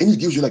it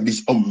gives you like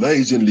these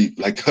amazingly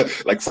like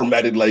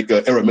formatted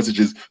error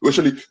messages, which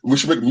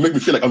make me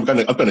feel like I'm kind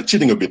of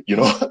cheating a bit, you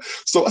know.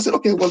 So I said,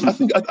 okay, well, I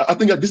think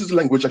that this is a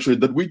language actually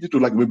that we need to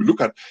like maybe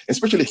look at,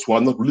 especially who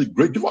are not really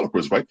great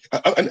developers, right?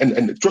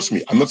 And trust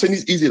me, I'm not saying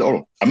it's easy at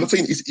all. I'm not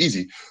saying it's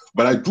easy,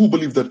 but I do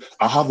believe that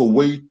I have a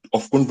way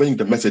of conveying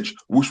the message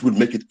which would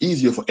make it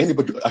easier for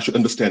anybody to actually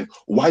understand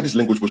why this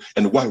language was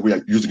and why we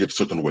are using it a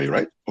certain way,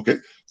 right? Okay.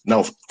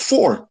 Now,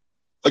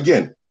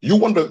 again, you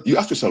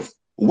ask yourself,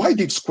 why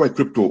did Square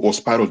Crypto or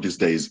Spiral these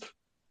days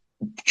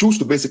choose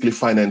to basically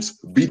finance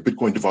Beat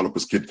Bitcoin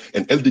Developers Kit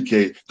and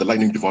LDK, the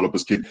Lightning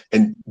Developers Kit?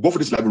 And both of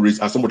these libraries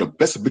are some of the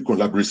best Bitcoin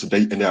libraries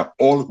today, and they are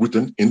all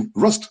written in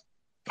Rust.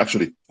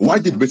 Actually, why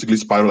did basically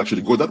Spiral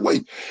actually go that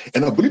way?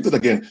 And I believe that,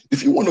 again,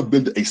 if you want to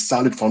build a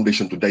solid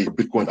foundation today, a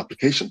Bitcoin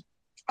application,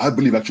 I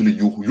believe actually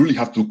you really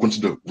have to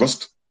consider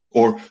Rust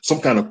or some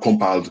kind of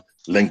compiled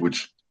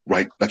language,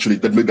 right? Actually,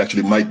 that maybe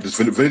actually might be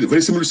very,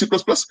 very similar to C++,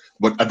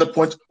 but at that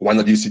point, why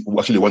not use C++,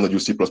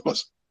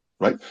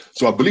 right?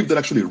 So I believe that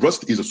actually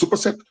Rust is a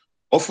superset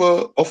of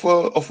a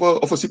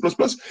C++,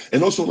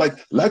 and also like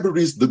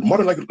libraries, the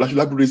modern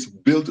libraries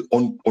built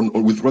on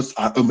with Rust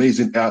are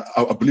amazing. I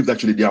believe that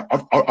actually they are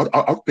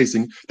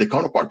outpacing their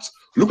counterparts.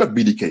 Look at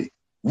BDK.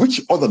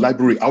 Which other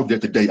library out there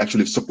today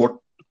actually support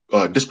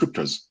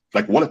descriptors,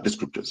 like wallet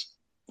descriptors?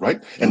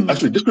 Right? And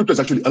actually, descriptors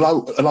actually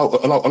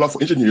allow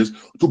for engineers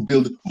to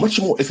build much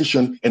more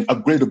efficient and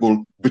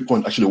upgradable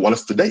Bitcoin actually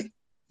wallets today.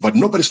 But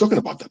nobody's talking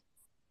about that,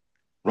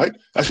 right?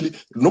 Actually,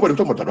 nobody's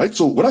talking about that, right?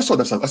 So when I saw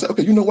that, I said,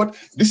 okay, you know what?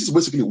 This is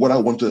basically what I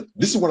want to.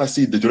 This is what I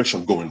see the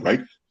direction going,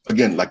 right?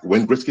 Again, like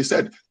when Gretzky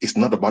said, it's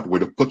not about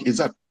where the puck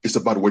is at; it's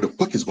about where the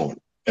puck is going.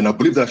 And I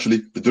believe that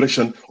actually the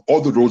direction,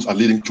 all the roads are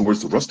leading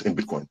towards the Rust and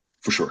Bitcoin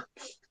for sure.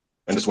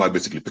 And that's why I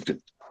basically picked it.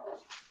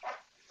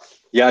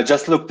 Yeah, I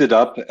just looked it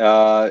up.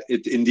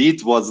 It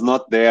indeed was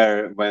not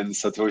there when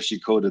Satoshi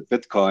coded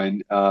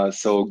Bitcoin.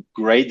 So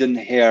Graydon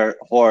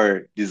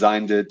Hoare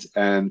designed it,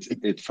 and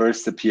it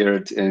first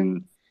appeared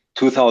in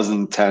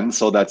 2010.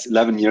 So that's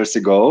 11 years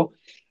ago.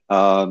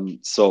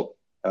 It's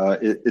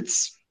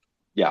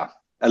a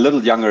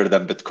little younger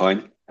than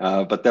Bitcoin,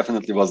 but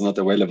definitely was not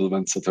available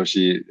when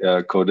Satoshi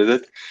coded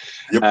it.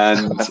 Yep.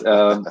 And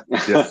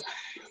yes.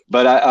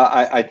 But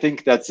I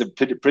think that's a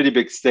pretty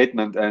big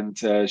statement and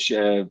a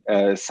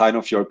sign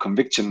of your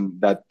conviction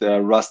that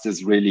Rust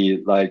is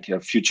really like a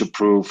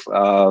future-proof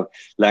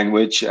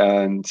language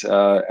and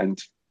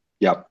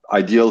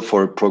ideal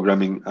for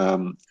programming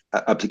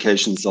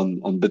applications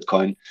on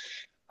Bitcoin.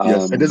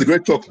 Yes, and there's a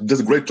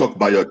great talk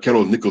by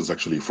Carol Nichols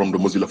actually from the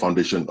Mozilla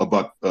Foundation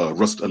about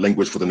Rust, a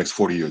language for the next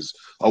 40 years.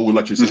 I would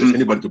actually suggest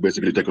anybody to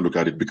basically take a look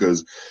at it,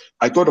 because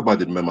I thought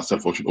about it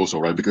myself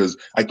also, right? Because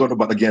I thought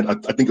about, again, I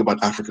think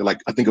about Africa, like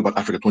I think about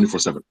Africa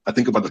 24/7. I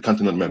think about the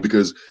continent, man,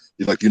 because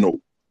like, you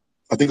know,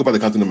 I think about the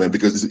continent, man,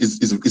 because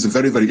it's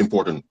very, very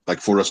important, like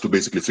for us to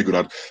basically figure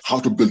out how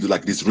to build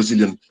like this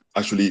resilient,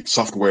 actually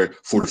software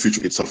for the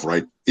future itself,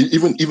 right?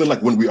 Even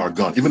like when we are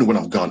gone, even when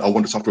I'm gone, I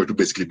want the software to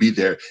basically be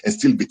there and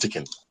still be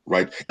ticking,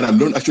 right? And I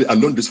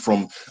learned this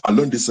from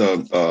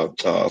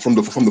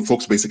the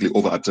folks basically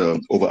over at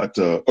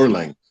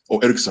Erlang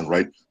or Ericsson,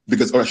 right?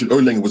 Because actually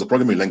Erlang was a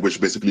programming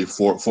language basically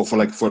for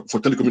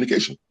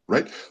telecommunication,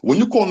 right? When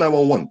you call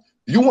 911,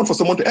 you want for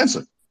someone to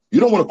answer. You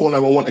don't want to call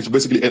 911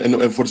 basically and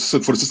for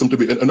the system to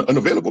be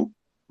unavailable,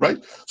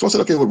 right? So I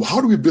said, okay, well,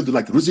 how do we build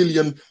like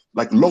resilient,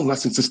 like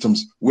long-lasting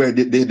systems where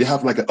they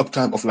have like an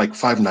uptime of like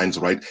 5 nines,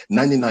 right?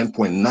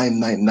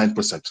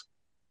 99.999%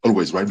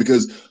 always, right?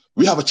 Because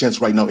we have a chance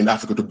right now in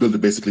Africa to build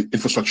basically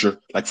infrastructure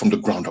like from the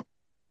ground up,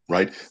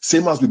 right?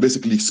 Same as we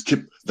basically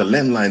skip the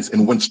landlines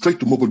and went straight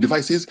to mobile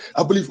devices.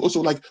 I believe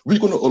also like we're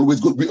always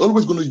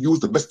going to use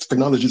the best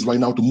technologies right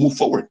now to move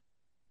forward.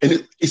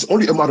 And it's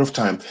only a matter of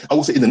time, I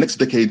would say in the next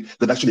decade,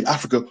 that actually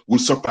Africa will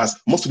surpass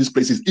most of these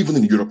places, even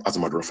in Europe, as a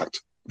matter of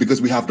fact,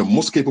 because we have the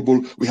most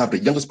capable, we have the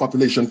youngest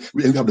population,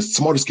 we have the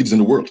smartest kids in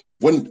the world.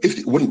 When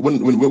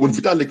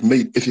Vitalik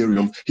made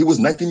Ethereum, he was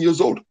 19 years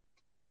old.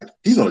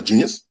 He's not a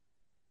genius.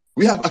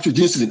 We have actually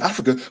geniuses in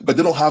Africa, but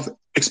they don't have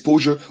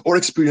exposure or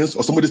experience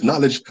or some of this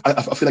knowledge.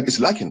 I feel like it's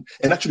lacking.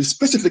 And actually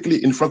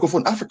specifically in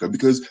Francophone Africa,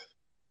 because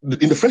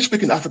in the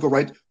French-speaking Africa,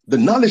 right, the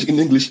knowledge in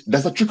English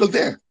does not trickle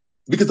there.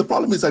 Because the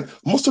problem is that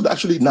most of the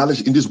actually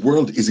knowledge in this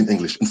world is in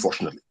English,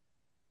 unfortunately,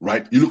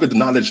 right? You look at the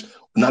knowledge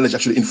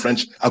actually in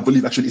French, I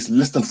believe actually it's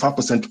less than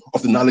 5%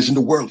 of the knowledge in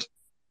the world,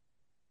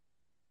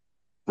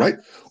 right?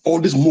 All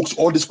these MOOCs,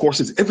 all these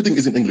courses, everything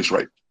is in English,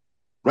 right?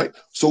 Right?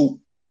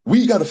 So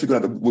we got to figure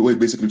out a way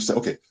basically to say,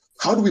 okay,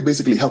 how do we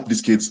basically help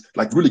these kids,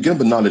 like really get them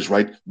the knowledge,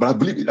 right? But I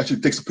believe it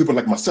actually takes people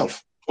like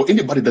myself or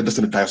anybody that does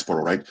in the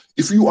diaspora, right?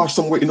 If you are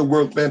somewhere in the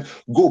world, man,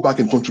 go back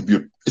and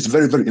contribute. It's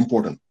very, very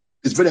important.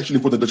 It's very actually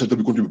important that we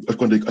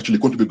actually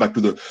contribute back to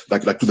the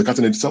to the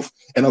continent itself.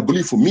 And I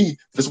believe for me,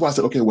 that's why I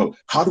said, okay, well,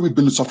 how do we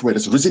build a software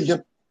that's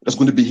resilient, that's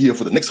going to be here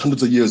for the next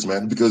hundreds of years,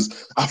 man?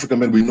 Because Africa,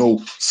 man, we know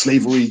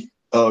slavery,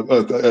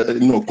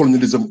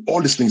 colonialism,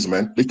 all these things,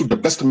 man. They took the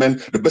best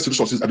men, the best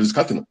resources out of this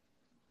continent.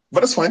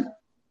 But that's fine.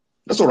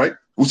 That's all right.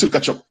 We'll still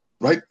catch up,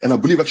 right? And I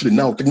believe actually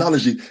now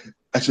technology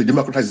actually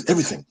democratizes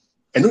everything.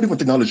 And not even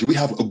technology, we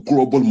have a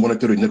global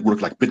monetary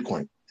network like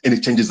Bitcoin, and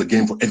it changes the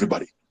game for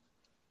everybody.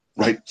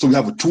 Right, so we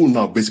have a tool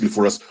now, basically,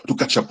 for us to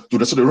catch up to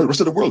the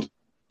rest of the world,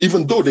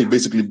 even though they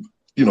basically,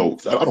 I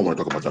don't want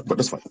to talk about that, but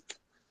that's fine.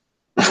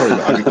 I'm sorry,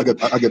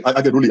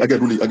 I get really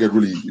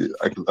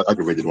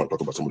aggravated when I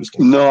talk about some of this.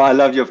 No, I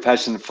love your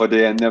passion for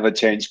the and never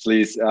change,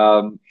 please.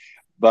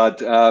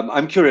 But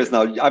I'm curious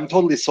now. I'm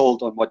totally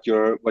sold on what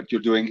you're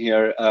doing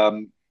here.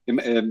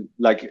 Thank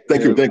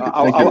you.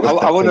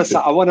 I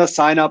want to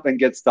sign up and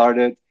get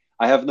started.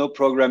 I have no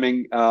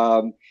programming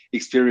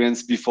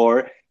experience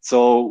before.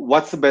 So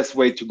what's the best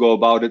way to go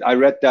about it? I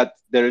read that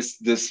there's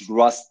this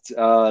Rust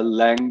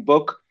Lang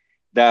book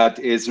that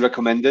is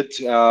recommended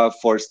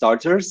for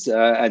starters.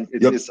 And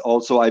it is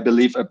also, I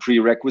believe, a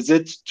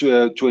prerequisite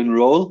to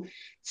enroll.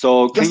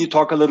 So can you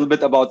talk a little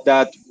bit about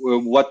that?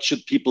 What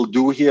should people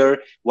do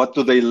here? What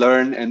do they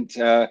learn? And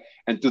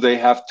do they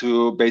have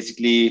to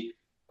basically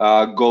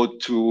go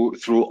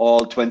through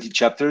all 20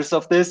 chapters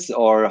of this?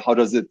 Or how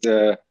does it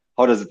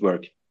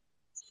work?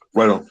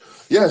 Right on.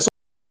 Yeah. So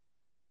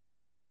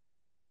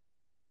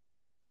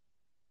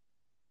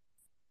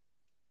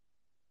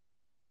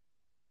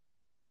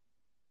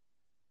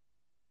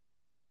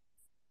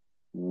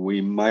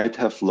we might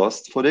have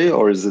lost Fode,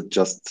 or is it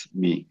just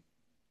me?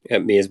 Yeah,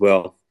 me as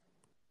well.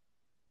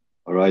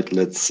 All right,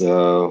 let's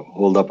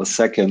hold up a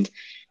second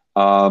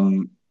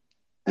and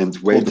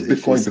wait. The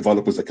Bitcoin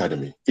Developers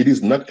Academy. It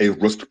is not a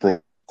Rust Pro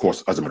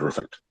course, as a matter of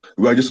fact.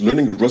 We are just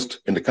learning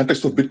Rust in the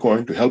context of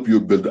Bitcoin to help you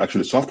build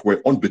actually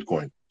software on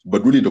Bitcoin.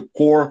 But really the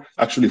core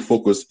actually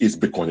focus is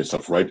Bitcoin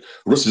itself, right?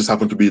 Rust just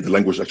happened to be the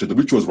language actually that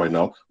we chose right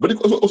now, but it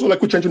also like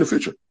could change in the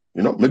future.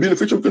 Maybe in the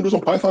future we can do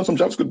some Python, some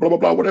JavaScript, blah, blah,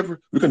 blah, whatever.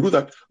 We can do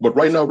that. But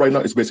right now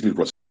it's basically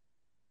Rust.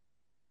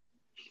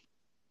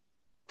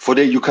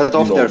 Fode, you cut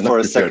off there for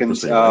a second.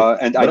 Se, right?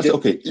 And I said,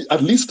 okay,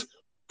 at least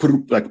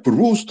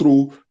peruse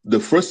through the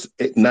first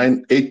eight,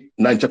 nine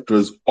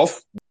chapters of.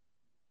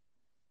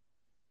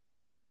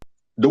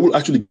 They will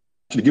actually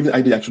give you an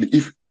idea actually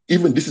if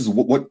even this is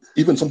what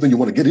even something you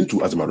want to get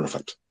into, as a matter of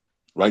fact,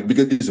 right?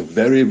 Because it's a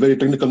very, very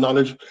technical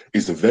knowledge.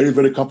 It's very,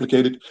 very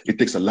complicated. It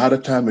takes a lot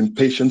of time and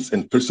patience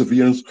and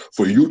perseverance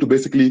for you to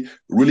basically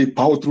really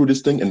power through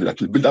this thing and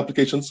actually build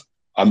applications.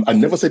 I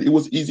never said it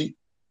was easy.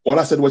 All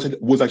I said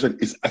was actually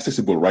it's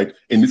accessible, right?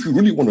 And if you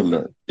really want to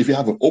learn, if you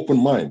have an open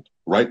mind,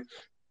 right,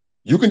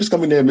 you can just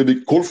come in there,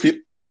 maybe cold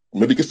feet,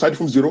 maybe get started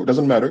from zero,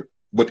 doesn't matter.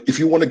 But if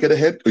you want to get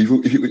ahead, or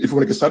if you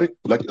want to get started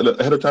like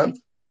ahead of time,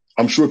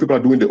 I'm sure people are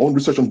doing their own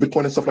research on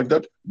Bitcoin and stuff like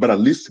that, but at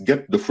least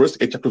get the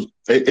first eight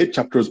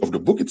chapters of the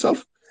book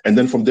itself. And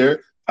then from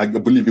there, I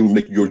believe it will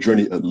make your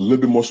journey a little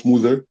bit more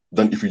smoother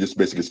than if you just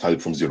basically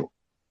started from zero.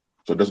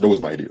 So that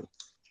was my idea.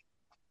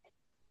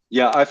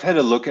 Yeah, I've had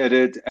a look at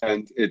it,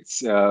 and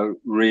it's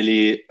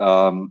really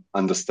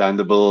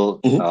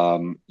understandable,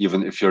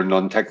 even if you're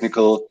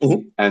non-technical.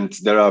 And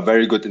there are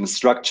very good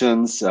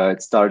instructions.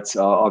 It starts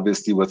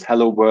obviously with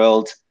Hello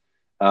World,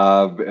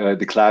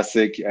 the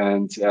classic,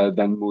 and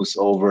then moves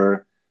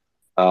over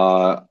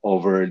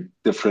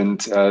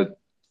different.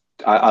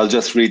 I'll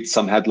just read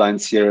some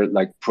headlines here,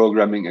 like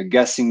programming a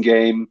guessing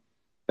game,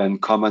 then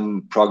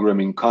common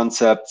programming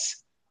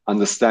concepts,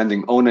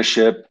 understanding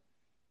ownership,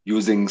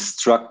 using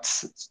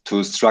structs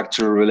to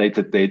structure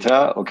related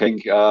data. Okay,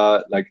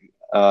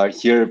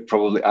 here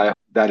probably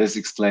that is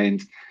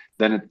explained.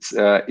 Then it's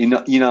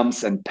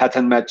enums and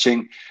pattern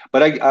matching.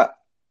 But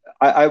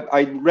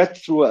I read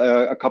through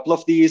a couple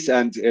of these,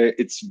 and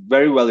it's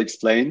very well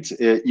explained,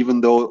 even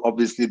though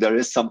obviously there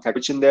is some tech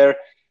in there.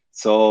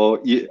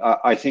 So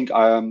I think,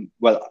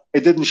 well,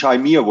 it didn't shy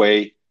me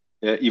away,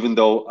 even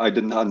though I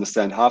didn't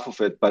understand half of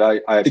it.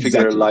 But I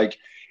figure like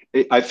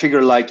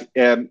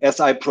as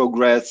I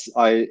progress,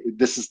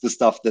 this is the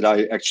stuff that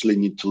I actually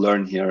need to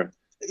learn here.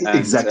 And,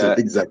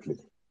 exactly.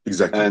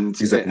 And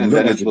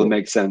then it will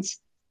make sense.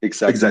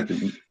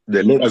 Exactly.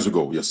 They learn as you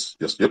go. Yes.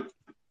 Yep.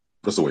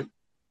 That's the way.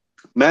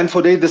 Man,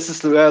 Fode, this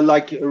is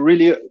like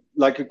really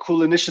like a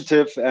cool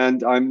initiative,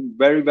 and I'm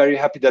very, very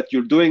happy that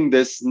you're doing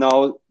this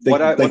now.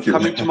 What's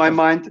coming to my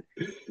mind?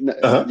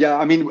 Yeah,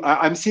 I mean,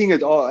 I'm seeing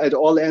it all at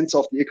all ends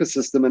of the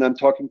ecosystem, and I'm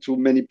talking to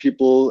many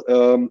people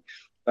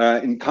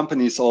in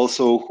companies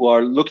also who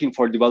are looking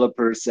for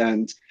developers,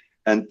 and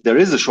there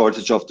is a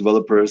shortage of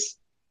developers.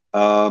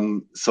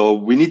 So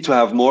we need to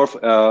have more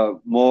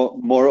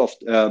of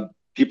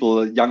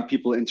young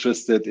people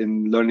interested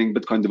in learning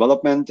Bitcoin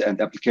development and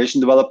application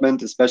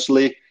development,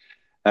 especially.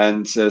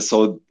 And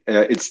so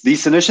it's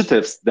these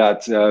initiatives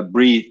that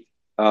breed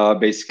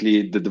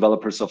basically the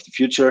developers of the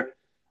future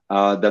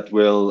that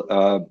will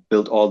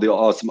build all the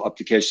awesome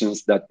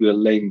applications that we're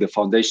laying the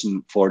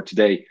foundation for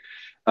today.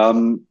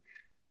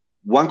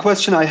 One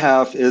question I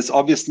have is,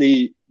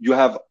 obviously, you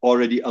have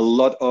already a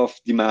lot of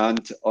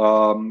demand,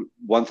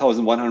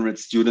 1,100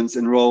 students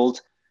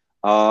enrolled.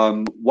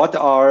 What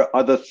are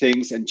other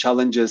things and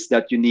challenges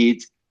that you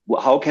need?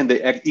 How can the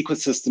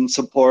ecosystem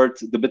support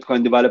the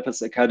Bitcoin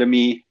Developers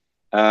Academy?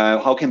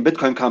 How can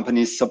Bitcoin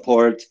companies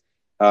support?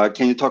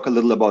 Can you talk a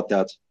little about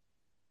that?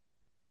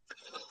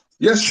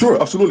 Yes,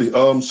 sure, absolutely.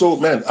 So,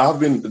 man, I've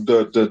been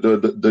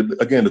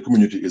again, the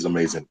community is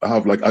amazing. I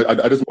have like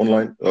I just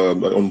online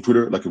on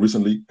Twitter like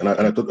recently, and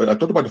I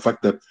talked about the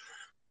fact that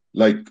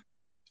like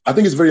I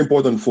think it's very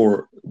important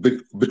for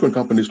Bitcoin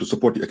companies to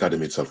support the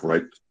academy itself,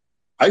 right?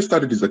 I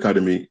started this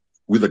academy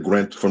with a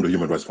grant from the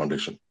Human Rights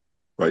Foundation,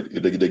 right?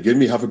 They gave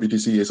me half a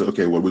BTC. They said,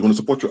 okay, well, we're going to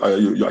support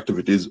your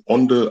activities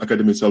on the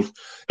academy itself,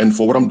 and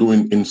for what I'm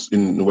doing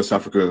in West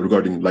Africa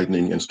regarding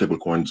Lightning and stable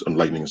coins and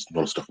Lightning and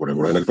all stuff,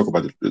 whatever. And I can talk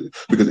about it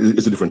because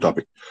it's a different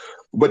topic.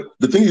 But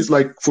the thing is,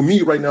 like, for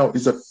me right now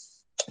is that,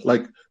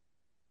 like,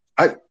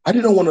 I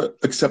didn't want to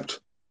accept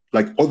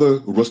like other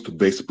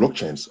Rust-based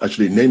blockchains,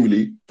 actually,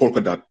 namely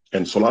Polkadot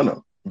and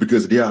Solana,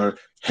 because they are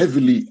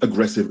heavily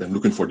aggressive and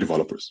looking for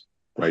developers.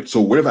 Right.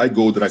 So wherever I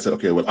go, that I said,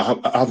 okay, well,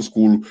 I have a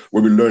school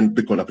where we learn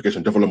Bitcoin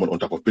application development on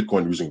top of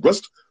Bitcoin using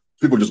Rust.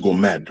 People just go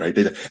mad, right?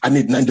 I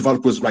need 9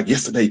 developers like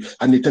yesterday.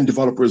 I need 10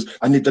 developers.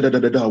 I need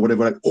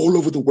whatever, like all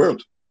over the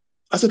world.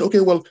 I said, okay,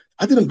 well,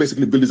 I didn't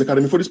basically build this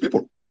academy for these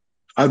people.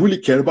 I really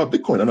care about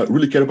Bitcoin, and I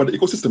really care about the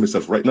ecosystem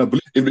itself right now.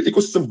 If the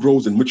ecosystem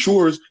grows and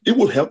matures, it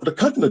will help the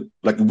continent,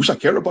 like, which I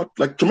care about,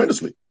 like,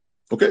 tremendously.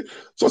 Okay,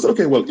 so I said,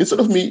 okay, well, instead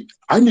of me,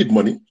 I need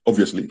money,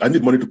 obviously. I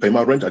need money to pay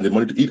my rent. I need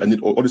money to eat. I need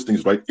all these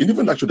things, right? And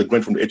even actually the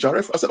grant from the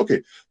HRF, I said, okay,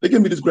 they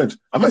gave me this grant.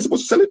 Am I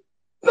supposed to sell it?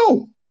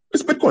 No,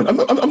 it's Bitcoin.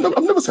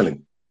 I'm never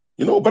selling,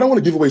 you know, but I want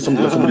to give away some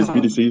of this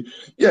BTC.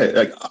 Yeah,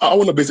 like, I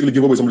want to basically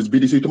give away some of this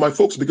BTC to my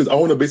folks because I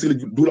want to basically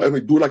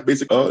do like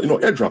basic,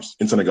 airdrops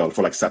in Senegal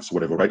for like sats,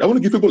 whatever, right? I want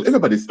to give people,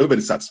 everybody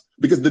sats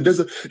because that's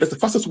the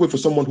fastest way for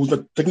someone who's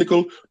not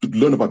technical to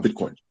learn about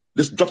Bitcoin.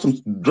 Just drop some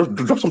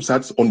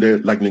sats on their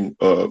Lightning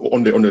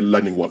on their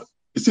Lightning wallet.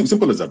 It's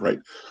simple as that, right?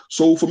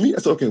 So for me, I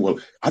said, okay, well,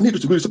 I need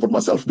to really support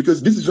myself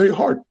because this is very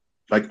hard.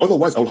 Like,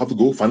 otherwise, I will have to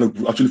go find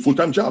a actually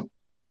full-time job,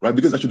 right?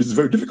 Because actually, this is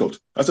very difficult.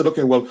 I said,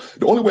 okay, well,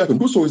 the only way I can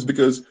do so is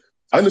because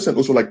I understand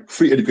also like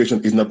free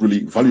education is not really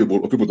valuable,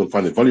 or people don't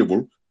find it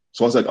valuable.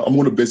 So I was like, I'm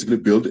going to basically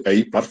build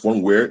a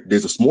platform where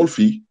there's a small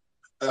fee,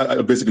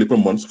 basically per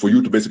month, for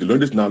you to basically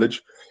learn this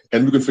knowledge,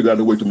 and we can figure out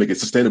a way to make it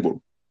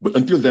sustainable. But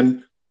until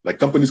then, like,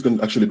 companies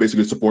can actually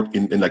basically support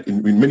in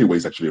many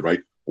ways, actually, right?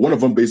 One of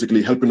them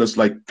basically helping us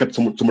like cut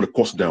some of the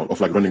costs down of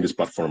like running this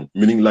platform.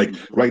 Meaning, like,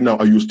 right now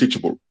I use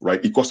Teachable,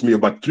 right? It costs me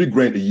about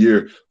 $3,000 a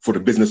year for the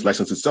business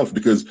license itself,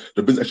 because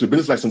the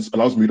business license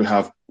allows me to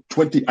have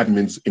 20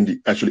 admins in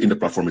the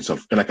platform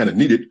itself, and I kind of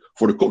need it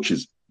for the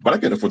coaches. But I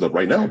can't afford that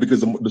right now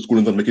because the school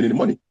is not making any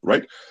money,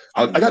 right?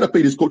 I gotta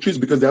pay these coaches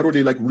because they're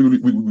already like really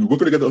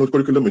working together on the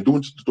curriculum and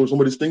doing some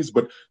of these things.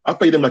 But I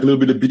pay them like a little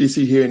bit of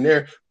BTC here and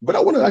there. But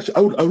I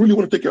really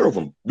want to take care of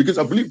them because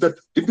I believe that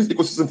if this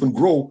ecosystem can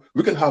grow,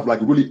 we can have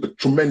like really a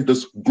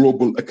tremendous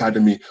global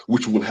academy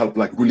which will help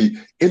like really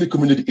any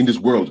community in this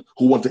world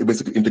who want to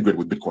basically integrate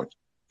with Bitcoin.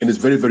 And it's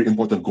very, very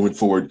important going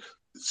forward,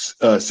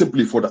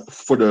 simply for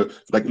the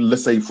like,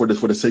 let's say for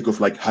the sake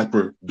of like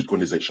hyper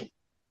Bitcoinization.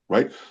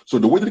 Right. So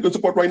the way that you can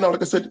support right now,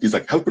 like I said, is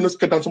like helping us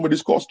cut down some of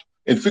this cost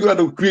and figure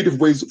out creative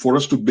ways for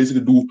us to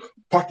basically do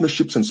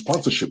partnerships and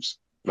sponsorships.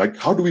 Like,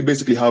 how do we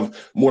basically have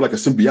more like a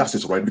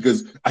symbiosis, right?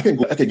 Because I can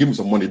give him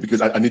some money because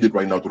I need it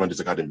right now to run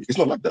this academy. It's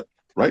not like that,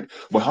 right?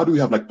 But how do we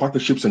have like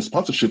partnerships and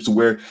sponsorships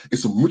where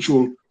it's a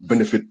mutually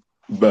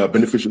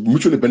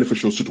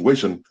beneficial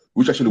situation,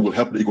 which actually will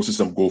help the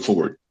ecosystem go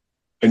forward?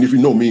 And if you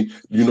know me,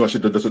 you know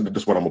actually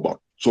that's what I'm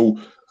about. So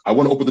I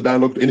want to open the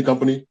dialogue to any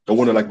company that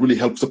want to like really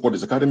help support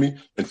this academy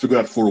and figure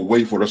out for a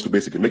way for us to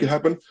basically make it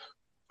happen.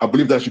 I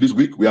believe that actually this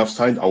week we have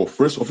signed our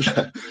first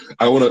official.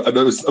 I mean,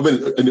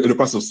 in the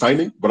process of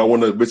signing, but I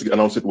want to basically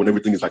announce it when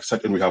everything is like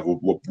set and we have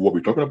what we're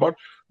talking about.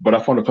 But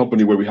I found a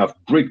company where we have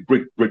great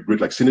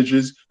like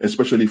synergies,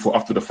 especially for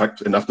after the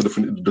fact and after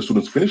the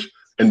students finish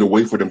and the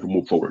way for them to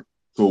move forward.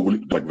 So we'll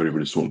like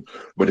very soon.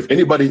 But if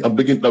anybody,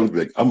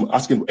 I'm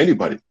asking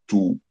anybody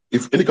to,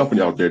 if any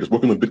company out there that's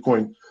working on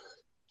Bitcoin,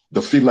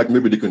 they feel like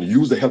maybe they can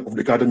use the help of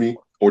the academy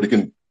or they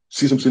can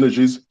see some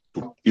synergies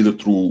either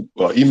through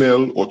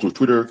email or through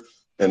Twitter.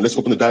 And let's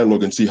open the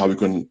dialogue and see how we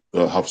can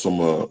have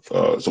some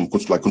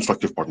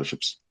constructive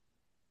partnerships.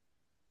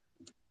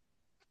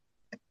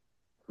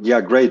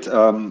 Yeah, great.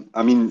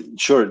 I mean,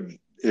 sure,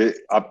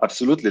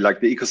 absolutely. Like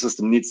the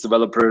ecosystem needs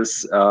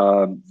developers.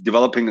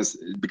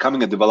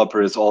 Becoming a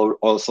developer is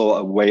also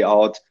a way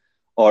out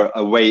or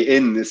a way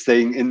in,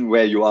 staying in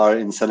where you are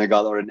in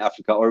Senegal or in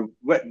Africa or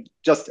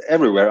just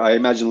everywhere. I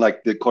imagine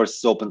like the course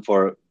is open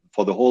for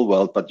the whole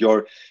world, but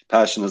your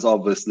passion is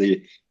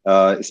obviously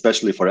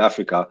especially for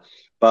Africa.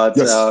 But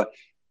yes.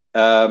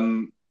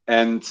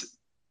 and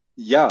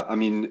yeah, I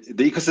mean,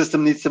 the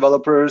ecosystem needs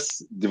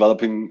developers.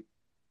 Developing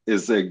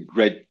is a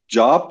great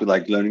job.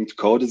 Like learning to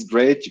code is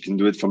great. You can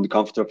do it from the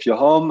comfort of your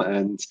home,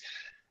 and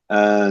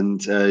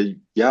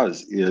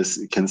yes,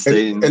 it can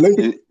stay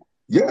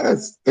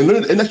yes, and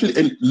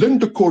learning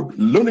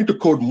to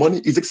code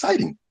money is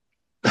exciting.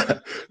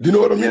 Do you know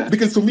what I mean? Yeah.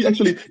 Because for me,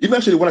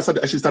 even when I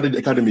started the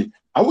academy,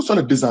 I was trying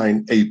to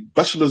design a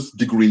bachelor's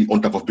degree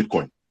on top of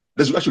Bitcoin.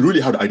 That's actually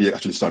really how the idea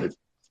actually started,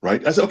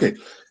 right? I said, okay,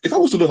 if I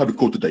was to learn how to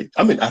code today,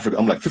 I'm in Africa,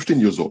 I'm like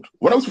 15 years old.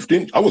 When I was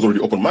 15, I was already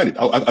open-minded.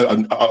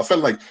 I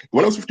felt like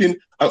when I was 15,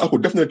 I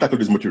could definitely tackle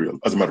this material,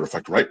 as a matter of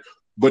fact, right?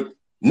 But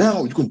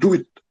now you can do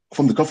it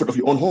from the comfort of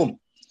your own home.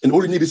 And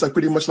all you need is like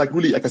pretty much like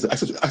really, like I said,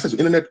 access to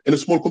internet and a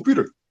small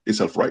computer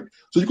itself, right?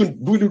 So you can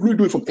really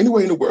do it from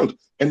anywhere in the world.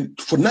 And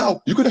for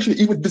now, you could actually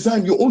even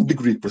design your own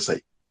degree per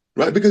se,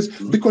 right? Because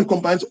Bitcoin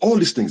combines all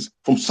these things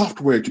from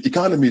software to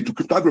economy to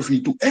cryptography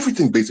to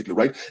everything basically,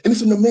 right? And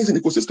it's an amazing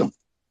ecosystem.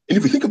 And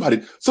if you think about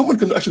it, someone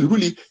can actually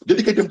really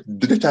dedicate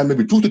their time,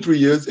 maybe 2 to 3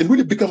 years, and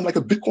really become like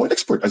a Bitcoin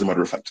expert, as a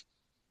matter of fact.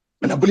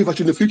 And I believe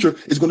actually in the future,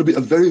 it's going to be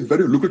a very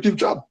lucrative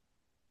job,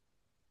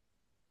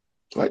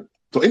 right?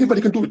 So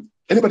anybody can do it.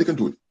 Anybody can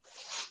do it.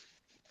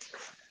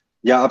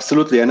 Yeah,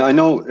 absolutely. And I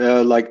know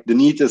like the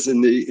need is in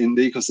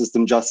the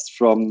ecosystem just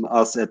from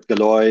us at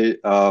Galoy.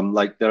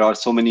 Like there are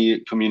so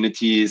many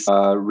communities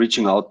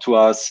reaching out to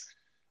us.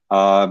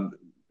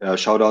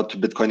 Shout out to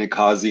Bitcoin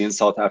Ekazi in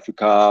South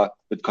Africa,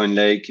 Bitcoin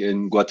Lake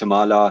in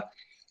Guatemala,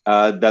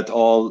 and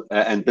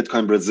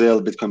Bitcoin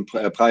Brazil, Bitcoin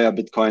Praia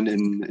Bitcoin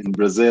in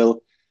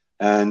Brazil,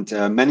 and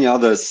many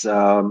others.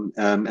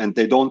 And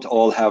they don't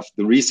all have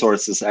the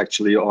resources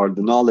actually or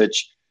the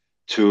knowledge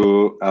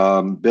to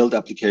build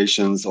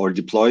applications or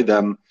deploy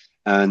them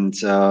and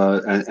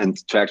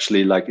to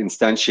actually like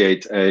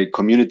instantiate a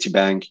community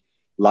bank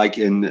like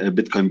in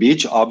Bitcoin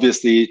Beach.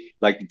 Obviously,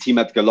 like the team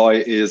at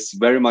Galoy is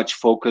very much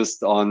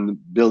focused on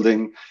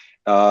building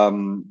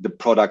the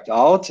product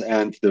out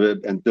and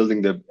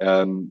building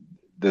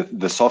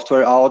the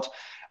software out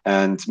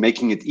and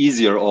making it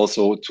easier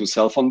also to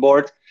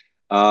self-onboard.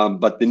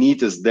 But the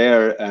need is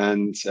there,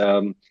 and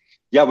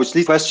yeah, which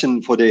leads to the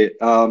question for the,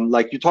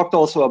 like you talked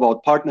also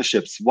about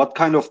partnerships. What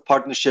kind of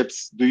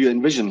partnerships do you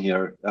envision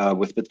here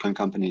with Bitcoin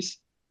companies?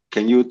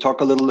 Can you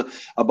talk a little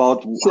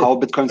about how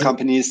Bitcoin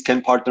companies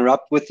can partner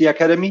up with the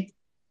Academy?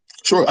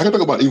 Sure, I can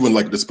talk about even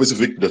like the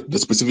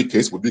specific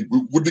case would be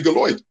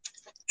Galoy.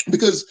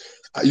 Because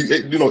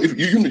you know, if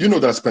you know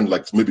that I spent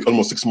like maybe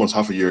almost 6 months,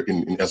 half a year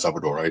in El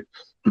Salvador, right,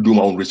 to do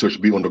my own research,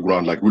 be on the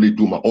ground, like really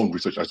do my own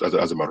research as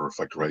a matter of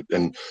fact, right.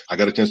 And I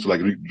got a chance to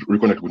like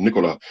reconnect with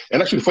Nicola.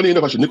 And actually, funny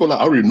enough, actually, Nicola,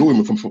 I already knew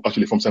him from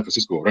San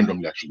Francisco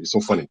randomly. Actually, it's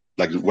so funny.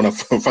 Like when I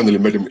finally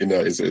met him in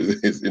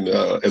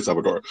El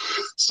Salvador.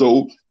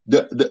 So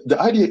the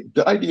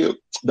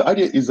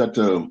idea is that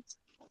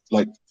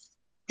like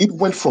it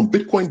went from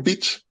Bitcoin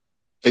Beach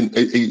and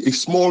a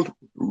small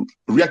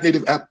React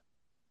Native app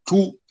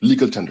to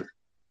legal tender.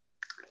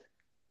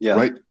 Yeah.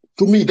 Right?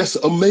 To me, that's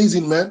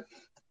amazing, man.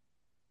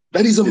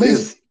 That is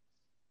amazing.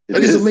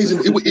 That is amazing.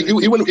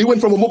 It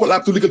went from a mobile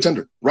app to legal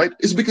tender, right?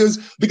 It's because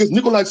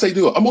Nikolai said,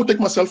 I'm gonna take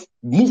myself,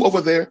 move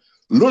over there,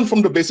 learn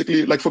from the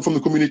basically like from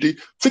the community,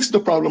 fix the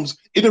problems,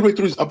 iterate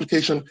through his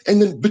application,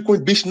 and then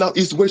Bitcoin Beach now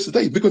is where it's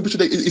today. Bitcoin Beach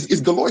today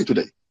is Galoy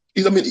today.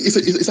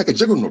 It's like a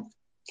juggernaut.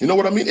 You know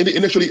what I mean? And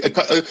initially,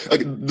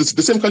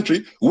 the same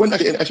country went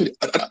actually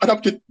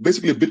adopted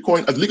basically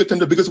Bitcoin as legal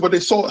tender because of what they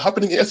saw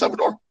happening in El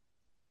Salvador.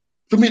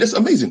 To me, that's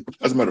amazing,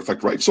 as a matter of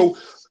fact, right? So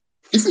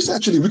if it's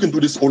actually, we can do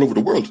this all over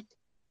the world.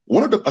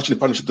 One of the actually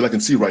partnerships that I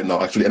can see right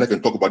now, actually, and I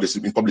can talk about this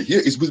in public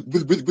here, is with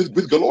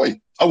Galoy.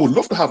 I would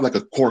love to have like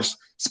a course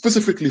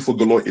specifically for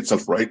Galoy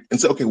itself, right? And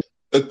say, okay,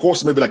 a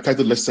course maybe like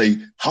titled, let's say,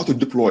 how to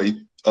deploy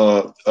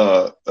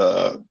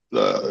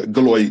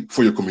Galoy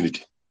for your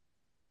community.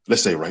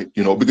 Let's say, right?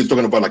 You know, because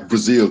talking about like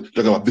Brazil,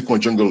 talking about Bitcoin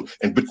Jungle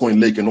and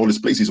Bitcoin Lake and all these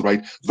places,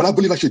 right? But I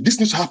believe actually this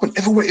needs to happen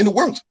everywhere in the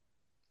world,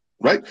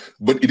 right?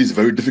 But it is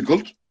very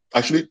difficult,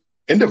 actually,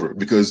 endeavor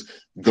because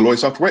Galoy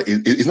software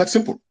is not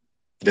simple.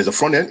 There's a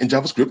front end in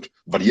JavaScript,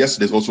 but yes,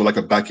 there's also like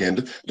a back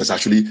end that's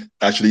actually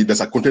that's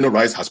a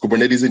containerized, has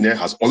Kubernetes in there,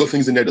 has other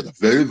things in there that are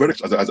very, very,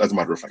 as a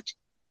matter of fact,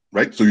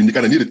 right? So you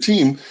kind of need a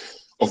team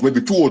of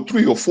maybe 2 or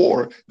 3 or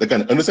 4 that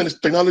can understand this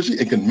technology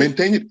and can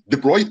maintain it,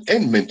 deploy it,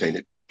 and maintain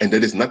it. And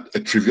that is not a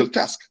trivial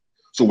task.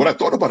 So what I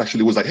thought about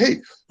actually was like,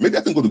 hey, maybe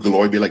I can go to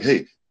Galoy and be like,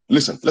 hey,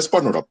 listen, let's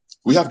partner up.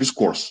 We have this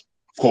course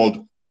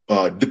called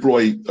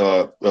deploy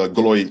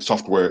Galoy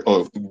software,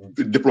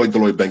 deploy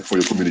Galoy Bank for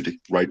your community,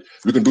 right?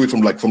 We can do it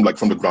from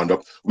the ground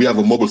up. We have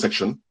a mobile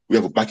section, we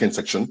have a backend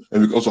section,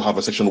 and we can also have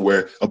a section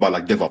where about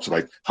like DevOps,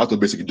 right? How to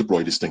basically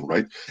deploy this thing,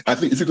 right? I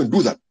think if you can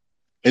do that,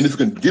 and if you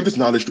can give this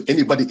knowledge to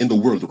anybody in the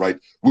world, right,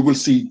 we will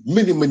see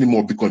many, many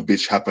more Bitcoin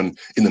Beach happen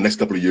in the next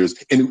couple of years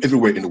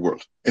everywhere in the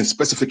world, and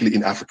specifically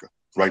in Africa,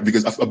 right?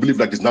 Because I believe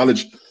like this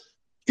knowledge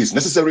is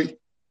necessary,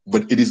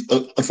 but it is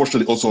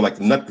unfortunately also like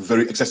not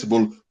very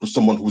accessible to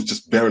someone who's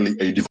just barely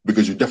a developer,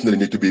 because you definitely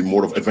need to be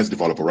more of an advanced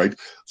developer, right?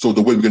 So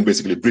the way we can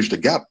basically bridge the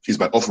gap is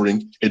by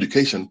offering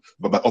education,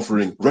 but by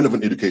offering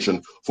relevant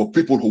education for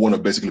people who want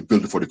to basically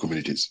build for the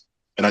communities.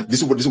 And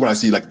this is what I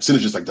see, like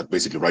synergies like that,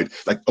 basically, right?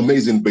 Like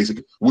amazing,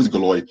 basic with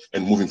Galoy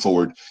and moving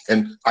forward.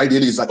 And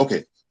ideally, it's like,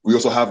 okay, we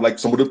also have like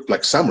somebody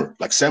like Samer.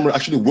 Like Samer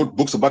actually wrote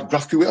books about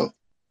GraphQL.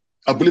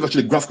 I believe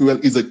actually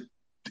GraphQL is an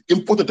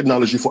important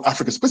technology for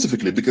Africa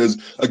specifically,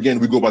 because again,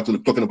 we go back to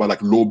talking about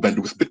like low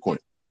bandwidth Bitcoin,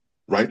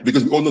 right?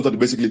 Because we all know that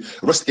basically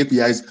REST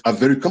APIs are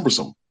very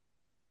cumbersome.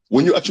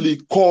 When you actually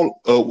call,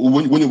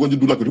 when you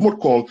do like a remote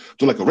call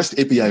to like a REST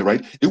API,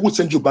 right, it will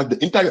send you back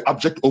the entire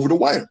object over the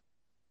wire.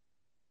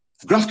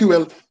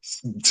 GraphQL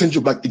sends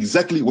you back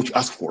exactly what you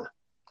asked for,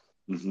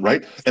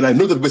 right? And I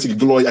know that basically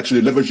Galoy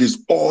actually leverages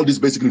all these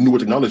basically newer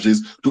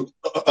technologies to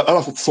allow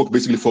folks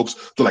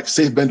to like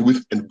save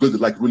bandwidth and build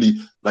like really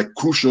like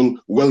crucial,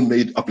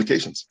 well-made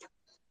applications.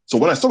 So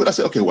when I saw it, I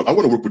said, okay, well, I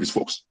want to work with these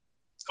folks.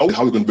 How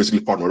are we going to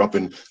basically partner up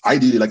and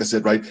ideally, like I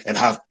said, right, and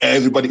have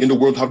everybody in the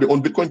world have their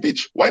own Bitcoin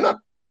Beach? Why not?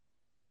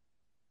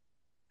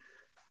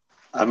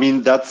 I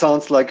mean, that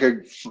sounds like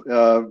a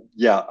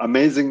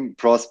amazing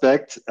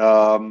prospect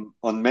on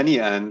many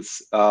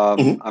ends.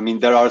 I mean,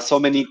 there are so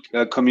many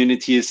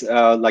communities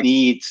like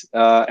need,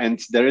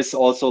 and there is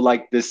also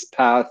like this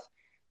path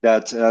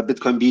that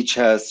Bitcoin Beach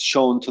has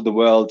shown to the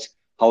world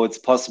how it's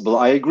possible.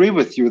 I agree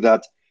with you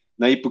that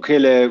Nayib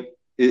Bukele,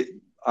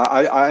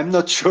 I'm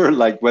not sure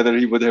like whether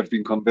he would have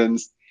been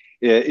convinced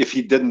if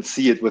he didn't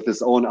see it with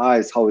his own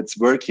eyes, how it's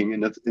working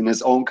in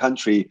his own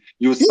country,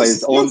 used by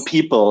his own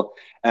people.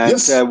 And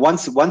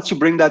once you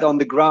bring that on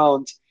the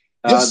ground,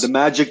 the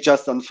magic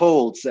just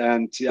unfolds.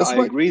 And I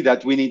agree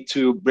that we need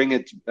to bring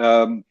it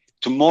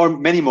to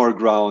many more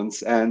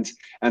grounds. And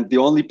the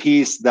only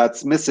piece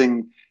that's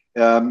missing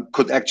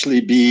could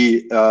actually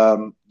be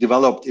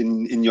developed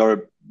in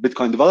your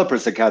Bitcoin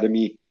Developers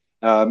Academy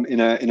in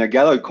a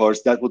Galoy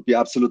course. That would be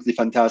absolutely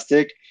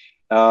fantastic,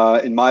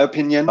 in my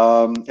opinion.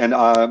 And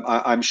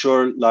I'm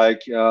sure,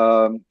 like,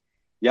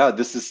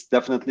 this is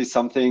definitely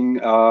something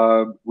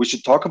we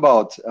should talk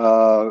about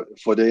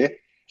for the.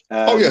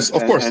 Oh yes,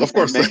 of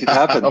course, make it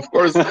happen. Of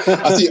course.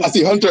 I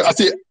see Hunter.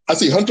 I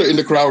see Hunter in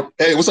the crowd.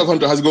 Hey, what's up,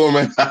 Hunter? How's it going,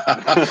 man?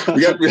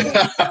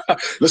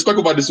 Let's talk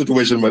about this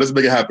situation, man. Let's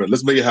make it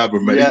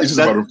happen. Man. Yeah, it's just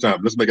a matter of time.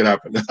 Let's make it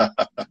happen.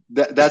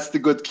 That's the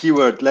good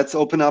keyword. Let's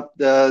open up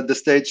the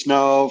stage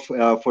now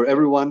for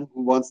everyone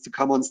who wants to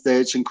come on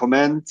stage and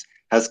comment,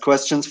 has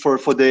questions for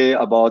Fode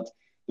about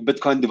the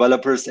Bitcoin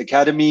Developers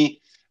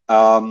Academy,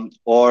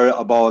 or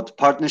about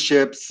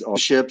partnerships or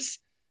ships.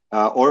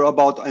 Or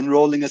about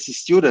enrolling as a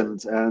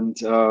student, and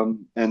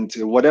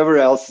whatever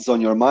else is on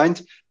your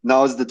mind.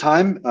 Now is the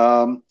time.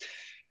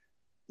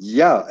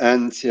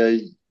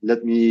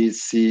 Let me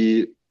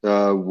see.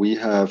 We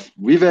have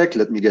Vivek.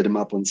 Let me get him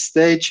up on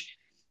stage.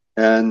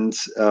 And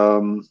I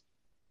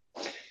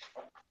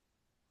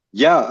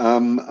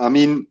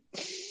mean,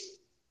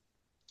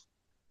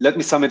 let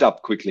me sum it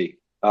up quickly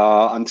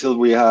until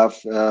we have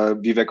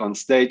Vivek on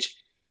stage.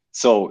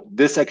 So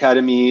this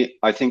academy,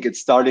 I think it's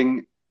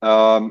starting.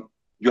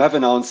 You have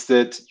announced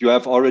it. You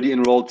have already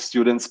enrolled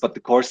students, but the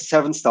courses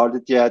haven't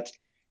started yet.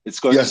 It's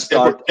going to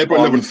start April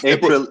 11th.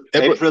 April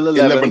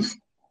 11th.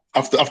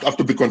 After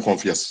Bitcoin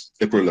Conf, yes.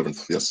 April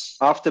 11th, yes.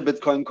 After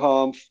Bitcoin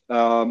Conf,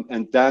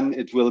 and then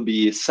it will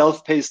be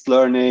self-paced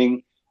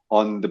learning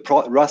on the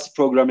Rust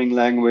programming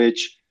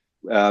language.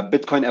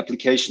 Bitcoin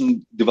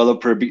application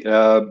developer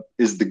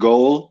is the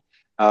goal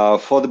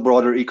for the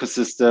broader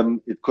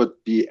ecosystem. It could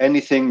be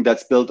anything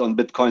that's built on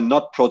Bitcoin,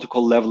 not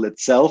protocol level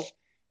itself,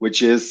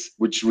 which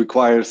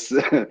requires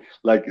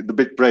like the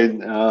big brain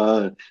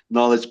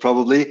knowledge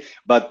probably,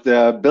 but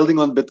building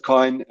on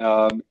Bitcoin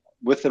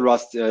with the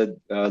Rust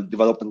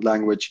development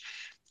language.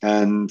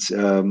 And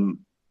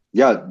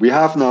we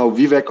have now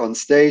Vivek on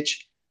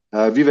stage.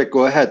 Vivek,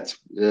 go ahead.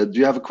 Do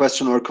you have a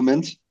question or a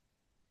comment?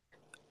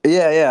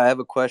 Yeah, I have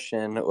a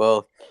question.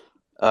 Well,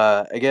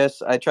 I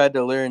guess I tried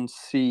to learn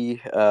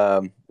C.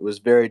 It was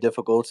very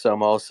difficult, so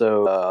I'm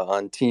also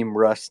on Team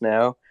Rust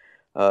now.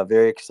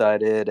 Very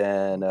excited,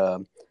 and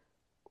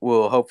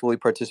will hopefully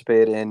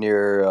participate in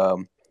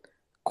your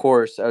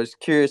course, I was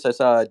curious. I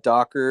saw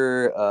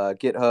Docker,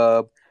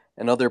 GitHub,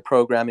 another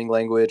programming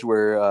language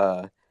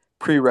were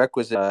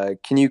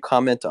prerequisite. Can you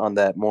comment on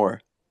that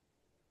more?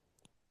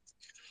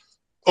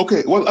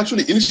 Okay, well,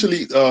 actually,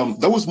 initially,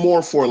 that was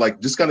more for like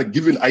just kind of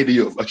giving an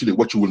idea of actually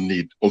what you will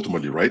need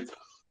ultimately, right?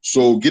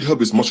 So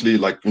GitHub is mostly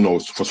like, you know,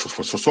 for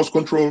source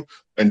control,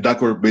 and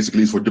Docker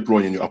basically is for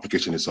deploying your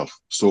application itself.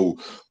 So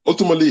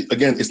ultimately,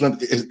 again, it's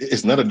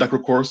not a Docker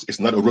course, it's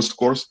not a Rust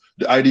course.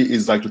 The idea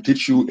is like to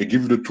teach you and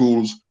give you the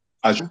tools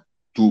as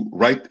to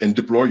write and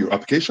deploy your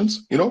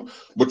applications, you know.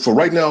 But for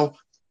right now,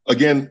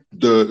 again,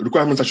 the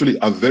requirements actually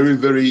are very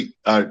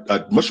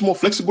much more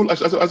flexible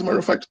as a matter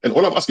of fact. And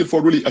all I'm asking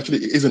for really actually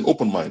is an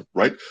open mind,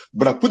 right?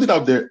 But I put it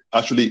out there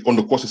actually on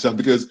the course itself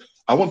because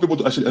I want people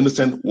to actually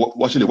understand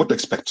what to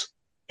expect.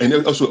 And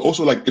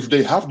also like if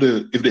they have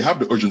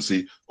the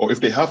urgency, or if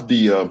they have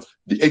the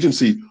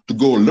agency to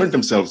go learn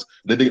themselves,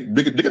 they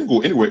can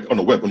go anywhere on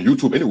the web, on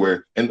YouTube,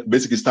 anywhere, and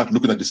basically start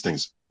looking at these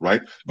things,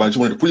 right? But I just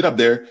wanted to put it up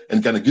there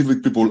and kind of give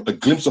people a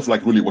glimpse of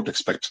like really what to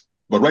expect.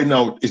 But right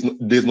now,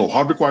 there's no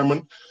hard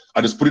requirement.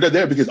 I just put it out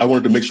there because I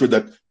wanted to make sure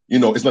that, you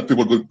know, it's not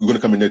people going to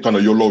come in there trying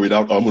to YOLO it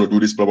out. Oh, I'm going to do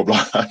this, blah, blah,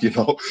 blah, you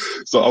know.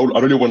 So I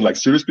really want like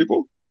serious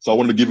people. So I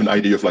wanted to give an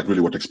idea of like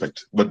really what to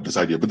expect. But this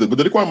idea, but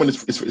the requirement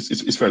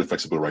is fairly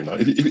flexible right now.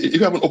 If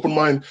you have an open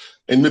mind,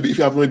 and maybe if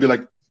you have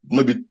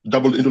maybe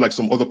double into like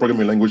some other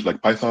programming language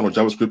like Python or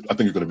JavaScript, I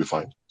think you're going to be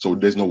fine. So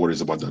there's no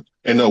worries about that.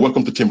 And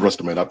welcome to Team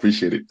Rust, man. I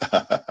appreciate it.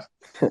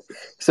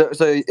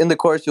 So in the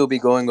course, you'll be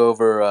going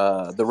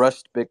over the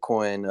Rust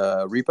Bitcoin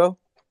repo?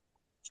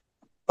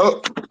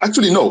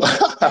 Actually, no.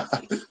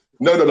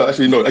 No.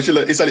 Actually, no.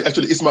 Actually,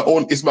 it's my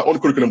own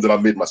curriculum that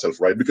I've made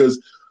myself, right?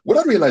 Because what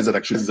I realized that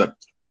actually is that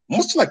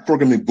most like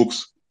programming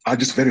books are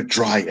just very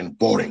dry and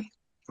boring,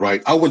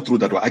 right? I went through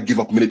that. I give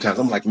up many times.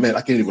 I'm like, man,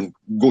 I can't even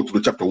go to the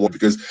chapter 1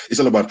 because it's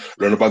all about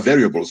learn about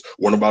variables,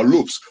 learn about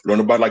loops, learn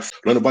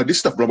about this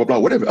stuff, blah blah blah,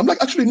 whatever. I'm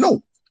like, actually,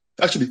 no.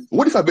 Actually,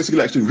 what if I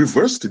basically actually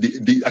reversed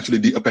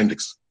the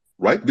appendix,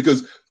 right?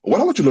 Because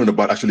what I want you to learn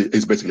about actually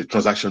is basically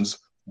transactions,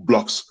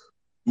 blocks,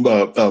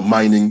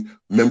 mining,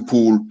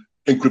 mempool,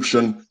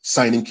 encryption,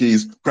 signing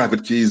keys,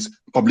 private keys,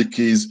 public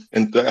keys,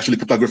 and actually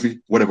cryptography,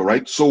 whatever,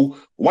 right? So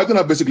why don't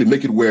I basically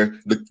make it where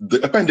the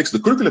appendix, the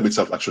curriculum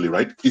itself actually,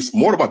 right, is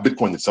more about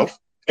Bitcoin itself.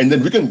 And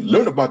then we can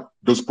learn about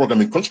those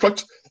programming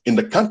constructs in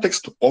the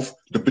context of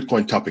the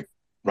Bitcoin topic,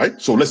 right?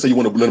 So let's say you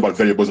want to learn about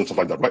variables and stuff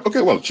like that, right?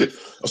 Okay, well, shit.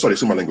 Sorry,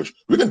 it's in my language.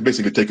 We can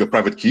basically take a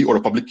private key or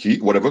a public key,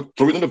 whatever,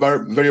 throw it in the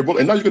variable,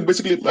 and now you can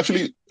basically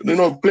actually, you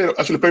know, play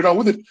around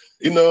with it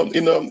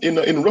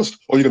in Rust,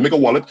 or you can make a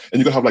wallet, and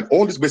you can have like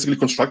all this basically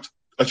construct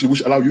actually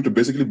which allow you to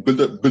basically build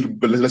a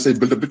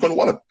Bitcoin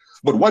wallet.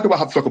 But why do I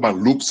have to talk about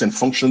loops and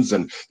functions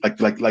and like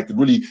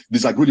really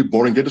these like really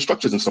boring data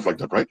structures and stuff like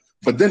that, right?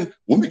 But then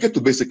when we get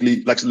to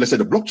basically like let's say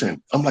the blockchain,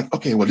 I'm like,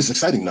 okay, well, this is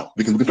exciting now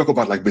because we can talk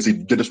about like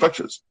basic data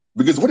structures.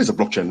 Because what is a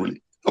blockchain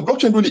really? A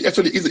blockchain really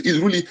actually is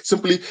really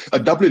simply a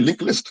doubly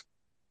linked list,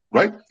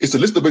 right? It's a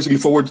list that basically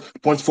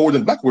points forward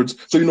and backwards,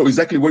 so you know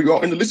exactly where you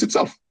are in the list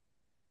itself.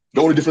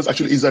 The only difference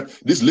actually is that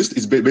this list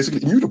is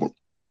basically immutable,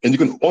 and you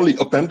can only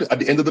append at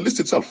the end of the list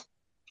itself.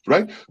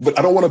 Right? But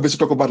I don't want to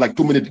basically talk about like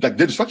too many like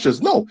data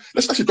structures. No,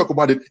 let's actually talk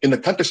about it in the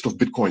context of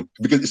Bitcoin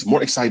because it's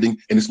more exciting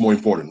and it's more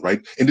important,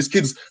 right? And these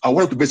kids, I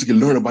want them to basically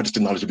learn about this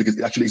technology because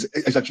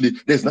it's actually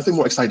there's nothing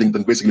more exciting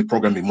than basically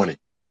programming money,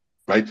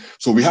 right?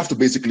 So we have to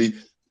basically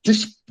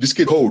teach this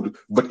kid code,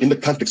 but in the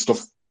context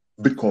of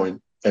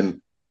Bitcoin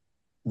and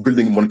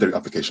building monetary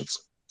applications.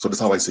 So that's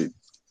how I see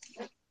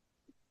it.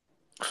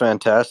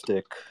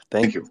 Fantastic.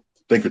 Thank you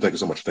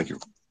so much. Thank you.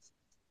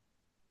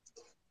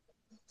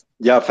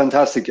 Yeah,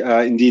 fantastic,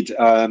 indeed.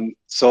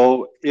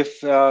 So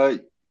if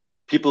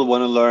people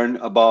want to learn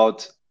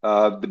about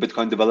the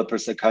Bitcoin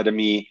Developers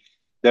Academy,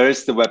 there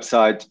is the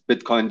website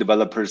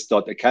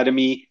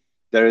bitcoindevelopers.academy.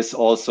 There is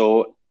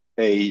also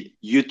a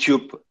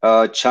YouTube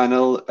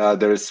channel.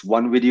 There is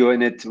one video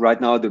in it right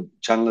now. The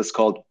channel is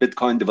called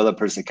Bitcoin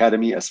Developers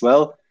Academy as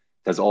well.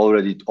 There's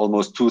already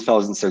almost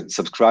 2,000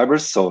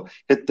 subscribers. So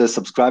hit the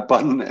subscribe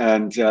button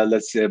and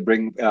let's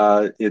bring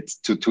it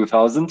to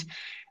 2,000.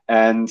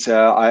 And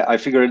I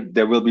figured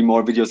there will be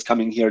more videos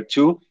coming here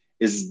too.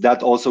 Is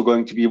that also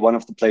going to be one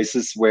of the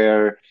places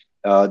where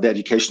the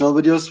educational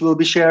videos will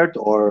be shared,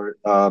 or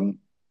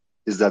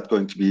is that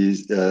going to be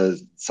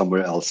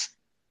somewhere else?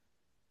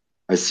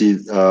 I see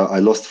I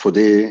lost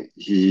Fode.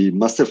 He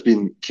must have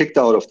been kicked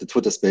out of the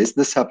Twitter space.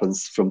 This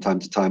happens from time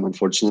to time,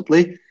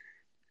 unfortunately.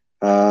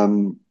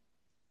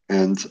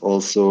 And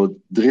also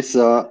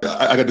Drissa.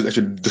 I got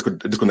actually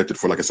disconnected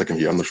for like a second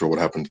here. I'm not sure what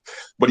happened.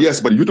 But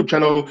yes, but YouTube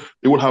channel,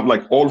 it will have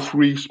like all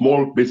three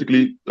small,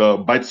 basically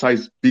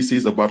bite-sized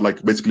pieces about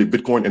like basically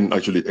Bitcoin and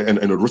actually and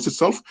the Rust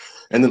itself.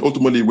 And then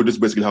ultimately we'll just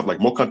basically have like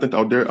more content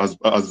out there as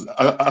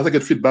I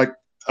get feedback,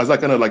 as I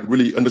kind of like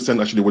really understand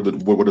actually what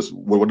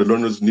the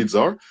learners' needs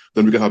are,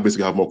 then we can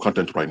basically have more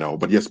content right now.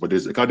 But yes, but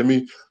there's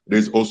Academy,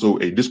 there's also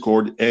a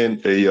Discord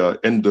and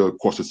the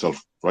course itself,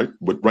 right?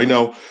 But right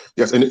now,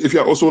 yes, and if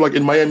you're also like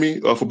in Miami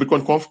for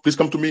Bitcoin Conf, please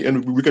come to me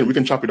and we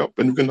can chop it up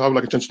and we can have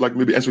like a chance to like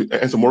maybe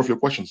answer more of your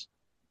questions.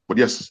 But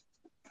yes.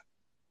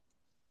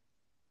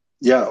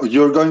 Yeah,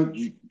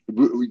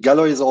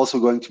 Galoy is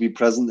also going to be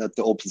present at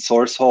the open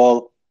source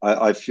hall.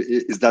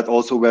 Is that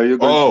also where you're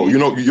going to be? You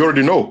know, you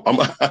already know.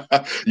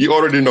 You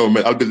already know,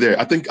 man. I'll be there.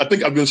 I think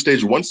I'll be on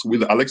stage once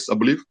with Alex, I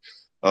believe,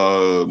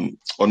 on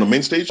the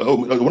main stage.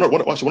 One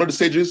of the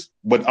stages.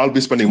 But I'll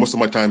be spending most of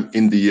my time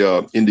in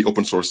the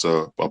open source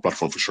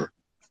platform for sure.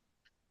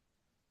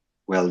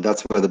 Well,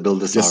 that's where the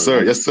builders yes, are. Sir.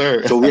 Right? Yes,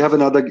 sir. So we have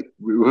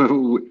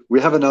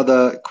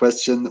another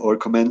question or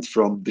comment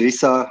from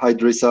Drissa. Hi,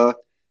 Drissa.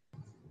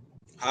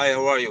 Hi,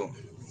 how are you?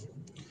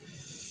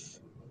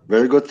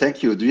 Very good,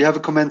 thank you. Do you have a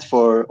comment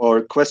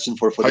or question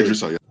for Fodé? Hi,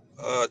 Drissa.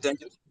 Yeah.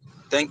 Thank you.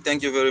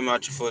 Thank you very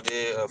much for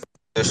the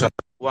session.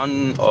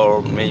 One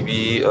or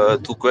maybe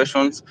two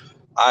questions.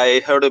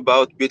 I heard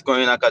about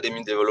Bitcoin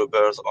Academy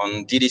developers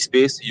on DD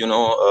Space. You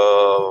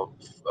know,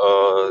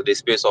 the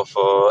space of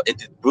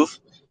edit proof,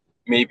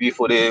 maybe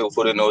for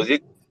the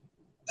nosy.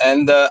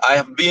 And I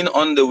have been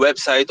on the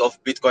website of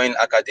Bitcoin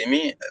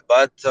Academy,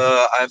 but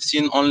I've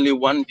seen only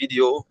one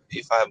video,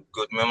 if I have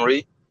good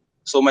memory.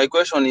 So my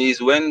question is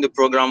when the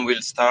program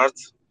will start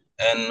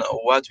and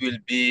what will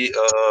be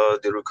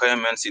the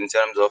requirements in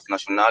terms of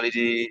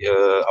nationality,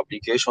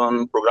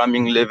 application,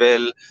 programming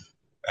level,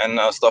 and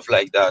stuff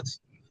like that.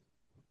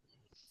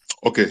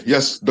 Okay,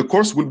 yes, the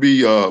course will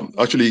be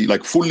actually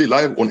like fully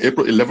live on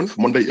April 11th,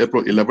 Monday,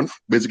 April 11th,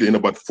 basically in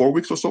about 4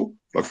 weeks or so,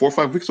 like 4 or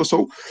 5 weeks or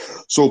so.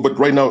 So, but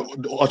right now,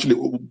 actually,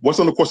 what's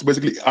on the course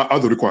basically are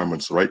the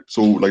requirements, right?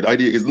 So, like the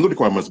idea is no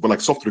requirements, but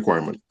like soft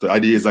requirement. The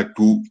idea is like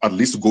to at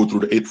least go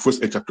through the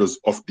first eight chapters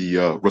of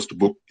the Rust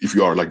book if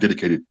you are like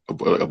dedicated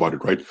about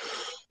it, right?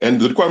 And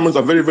the requirements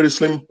are very, very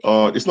slim.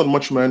 It's not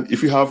much, man.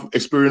 If you have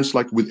experience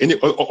like with any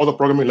other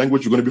programming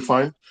language, you're going to be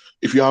fine.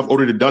 If you have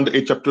already done the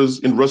 8 chapters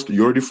in Rust,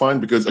 you're already fine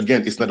because,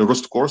 again, it's not a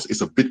Rust course.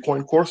 It's a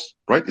Bitcoin course,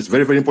 right? It's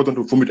very, very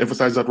important for me to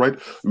emphasize that, right?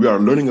 We are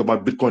learning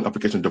about Bitcoin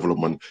application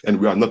development, and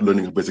we are not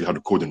learning basically how to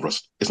code in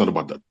Rust. It's not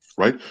about that,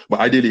 right? But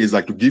ideally, it's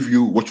like to give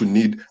you what you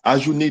need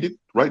as you need it,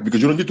 right?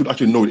 Because you don't need to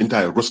actually know the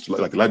entire Rust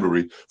like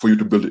library for you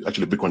to build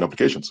actually Bitcoin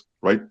applications,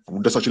 right?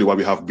 That's actually why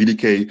we have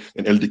BDK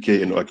and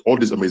LDK and like all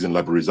these amazing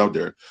libraries out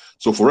there.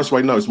 So for us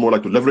right now, it's more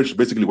like to leverage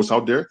basically what's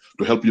out there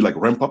to help you like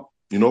ramp up,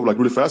 you know, like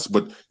really fast.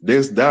 But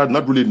there are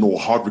not really no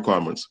hard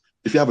requirements.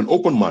 If you have an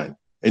open mind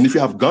and if you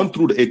have gone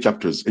through the 8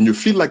 chapters and you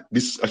feel like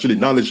this is actually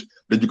knowledge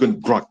that you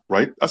can grok,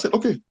 right? I said,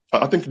 okay,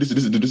 I think this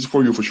is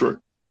for you for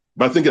sure.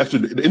 But I think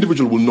actually the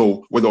individual will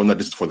know whether or not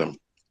this is for them.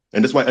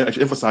 And that's why I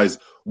actually emphasize,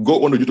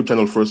 go on the YouTube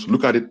channel first,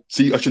 look at it,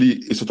 see actually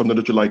is it something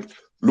that you like,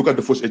 look at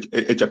the first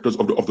eight chapters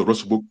of the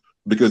Rust book,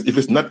 because if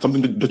it's not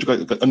something that you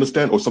can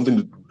understand or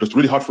something that's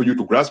really hard for you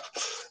to grasp,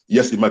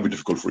 yes, it might be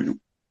difficult for you.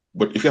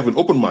 But if you have an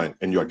open mind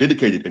and you are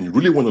dedicated and you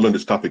really want to learn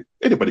this topic,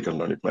 anybody can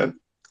learn it, man.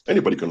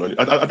 Anybody can learn it.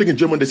 I think in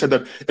German they said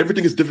that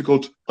everything is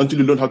difficult until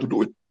you learn how to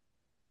do it.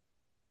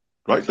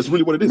 Right? That's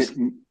really what it is.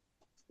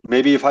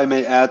 Maybe if I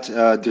may add,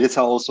 Drissa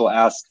also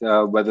asked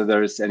whether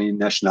there is any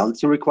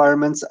nationality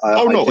requirements.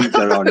 I think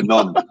there are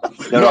none.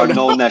 There are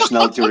no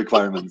nationality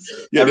requirements.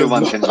 Yeah,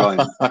 everyone can join.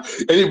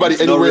 Anybody,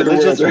 there's anywhere no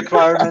religious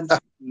requirements,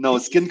 no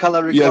skin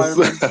color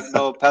requirements, yes.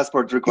 No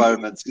passport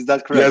requirements. Is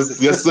that correct?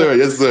 Yes, sir.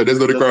 Yes, sir. There's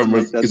no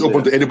requirements. It's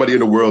open to anybody in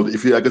the world.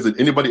 If you, like I said,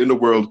 anybody in the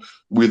world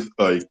with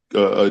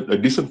a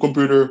decent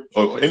computer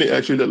or any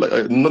actually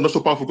like not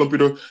so powerful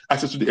computer,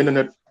 access to the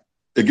internet,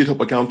 a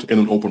GitHub account, and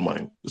an open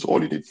mind. That's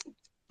all you need.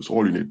 That's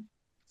all you need.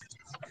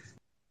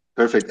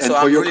 Perfect. And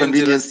so for your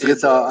convenience,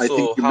 Drissa, I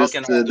think you missed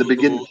the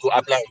beginning. To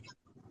apply?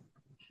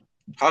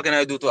 How can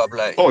I do to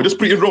apply? Oh, just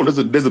pre-enroll.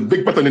 There's a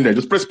big button in there.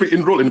 Just press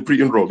pre-enroll and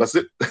pre-enroll. That's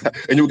it.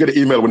 And you'll get an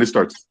email when it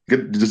starts.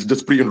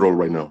 Just pre-enroll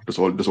right now. That's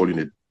all you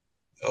need.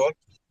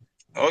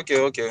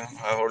 Okay.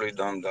 I've already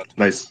done that.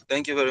 Nice.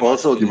 Thank you very much.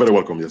 Also, you're very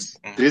welcome. Yes.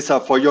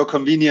 Drissa, for your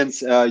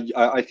convenience,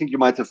 I think you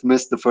might have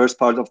missed the first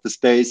part of the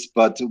space,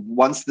 but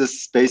once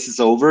this space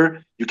is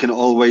over, you can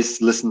always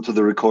listen to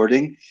the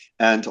recording,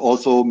 and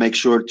also make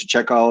sure to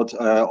check out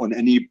on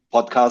any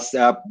podcast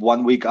app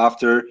 1 week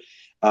after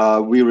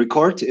we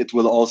record. It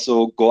will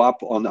also go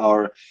up on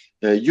our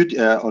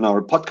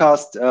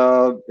podcast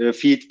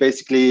feed.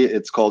 Basically,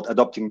 it's called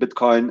Adopting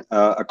Bitcoin: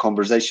 A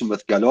Conversation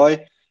with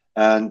Galoy.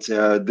 And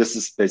this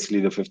is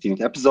basically the 15th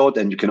episode,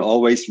 and you can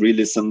always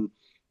re-listen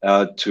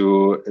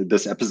to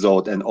this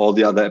episode and all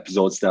the other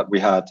episodes that we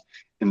had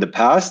in the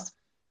past.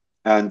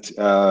 And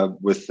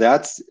with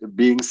that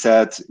being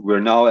said, we're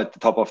now at the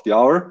top of the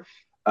hour.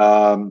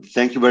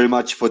 Thank you very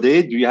much,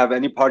 Fodé. Do you have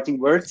any parting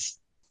words?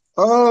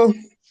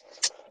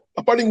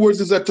 My parting words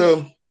is that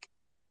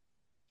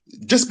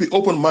just be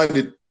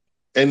open-minded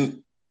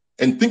and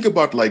think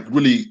about like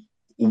really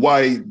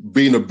why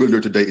being a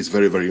builder today is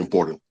very, very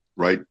important,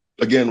 right?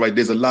 Again, right,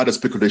 there's a lot of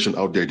speculation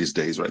out there these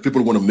days, right?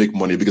 People want to make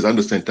money because I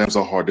understand times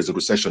are hard. There's a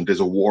recession, there's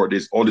a war,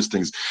 there's all these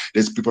things.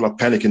 There's people are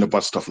panicking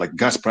about stuff like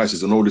gas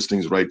prices and all these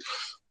things, right?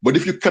 But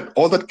if you cut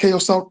all that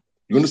chaos out,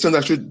 you understand that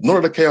actually none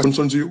of the chaos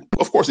concerns you.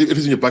 Of course, if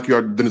it's in your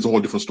backyard, then it's a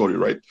whole different story,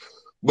 right?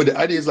 But the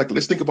idea is like,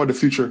 let's think about the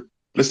future.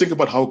 Let's think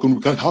about how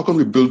can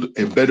we build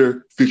a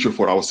better future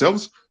for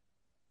ourselves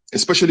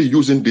especially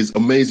using this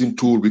amazing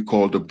tool we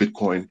call the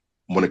Bitcoin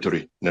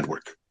Monetary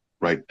Network,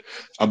 right?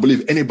 I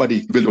believe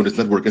anybody built on this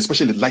network,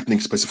 especially Lightning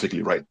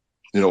specifically, right,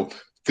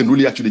 can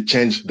really actually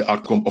change the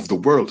outcome of the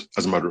world,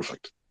 as a matter of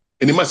fact.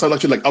 And it might sound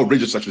actually like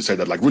outrageous to actually say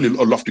that, like really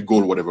lofty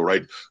goal or whatever,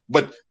 right?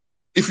 But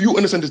if you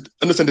understand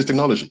this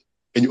technology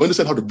and you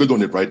understand how to build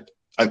on it, right,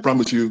 I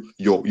promise you,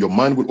 your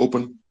mind will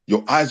open,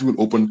 your eyes will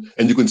open,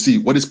 and you can see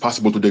what is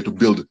possible today to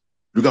build,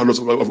 regardless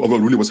of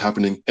what really was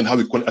happening, and how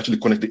we can actually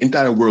connect the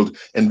entire world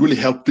and really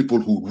help people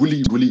who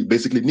really, really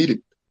basically need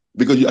it.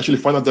 Because you actually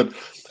find out that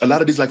a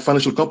lot of these like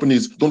financial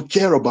companies don't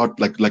care about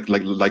like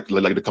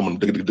the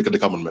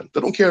common man.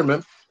 They don't care,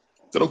 man.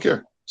 They don't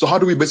care. So how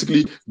do we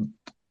basically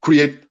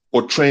create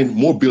or train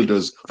more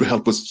builders to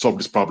help us solve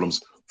these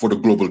problems for the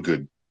global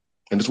good?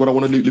 And that's what I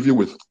want to leave you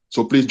with.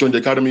 So please join the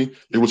Academy.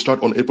 It will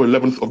start on April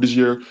 11th of this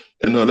year.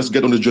 And let's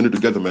get on this journey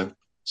together, man.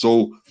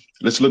 So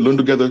let's learn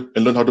together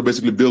and learn how to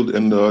basically build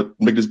and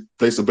make this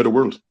place a better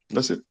world.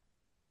 That's it.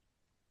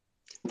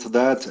 To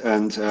that,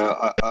 and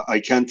I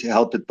can't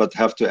help it but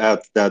have to add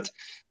that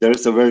there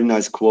is a very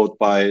nice quote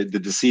by the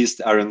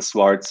deceased Aaron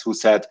Swartz, who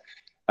said,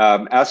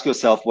 ask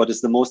yourself what is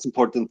the most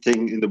important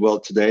thing in the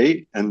world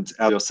today, and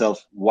ask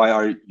yourself, why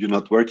are you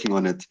not working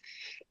on it?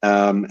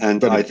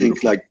 And I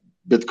think like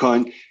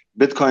Bitcoin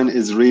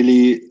is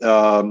really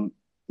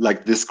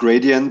like this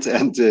gradient,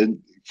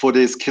 and for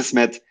this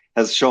Kismet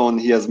has shown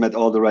he has met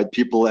all the right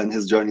people, and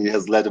his journey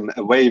has led him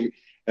away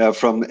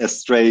from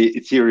astray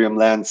Ethereum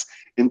lands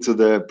into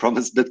the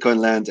promised Bitcoin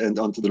land and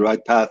onto the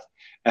right path.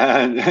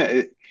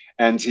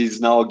 And he's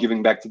now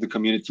giving back to the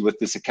community with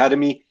this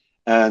academy.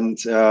 And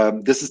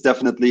this is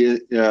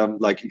definitely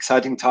like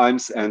exciting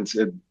times and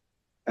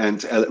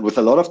with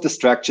a lot of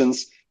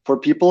distractions for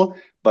people.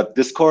 But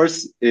this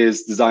course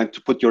is designed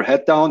to put your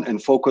head down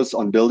and focus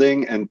on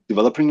building and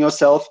developing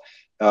yourself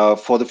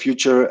for the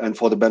future and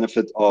for the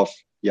benefit of,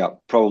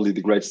 probably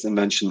the greatest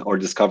invention or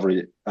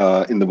discovery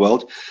in the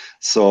world.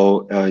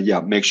 So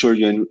make sure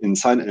you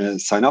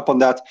sign up on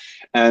that.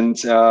 And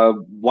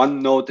one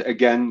note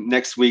again,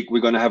 next week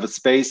we're going to have a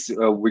space.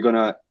 We're going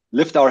to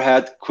lift our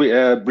head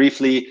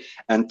briefly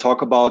and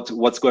talk about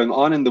what's going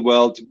on in the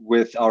world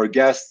with our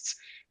guests,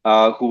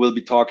 who will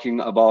be talking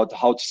about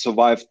how to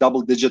survive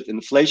double-digit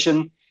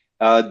inflation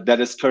that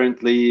is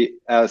currently,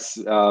 as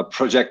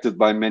projected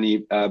by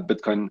many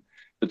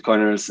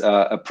Bitcoiners,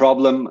 a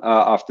problem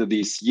after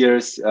these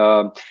years.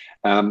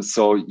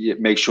 So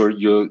make sure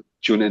you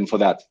tune in for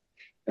that.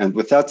 And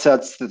with that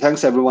said,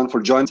 thanks everyone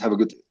for joining. Have a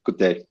good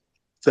day.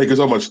 Thank you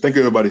so much. Thank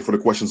you everybody for the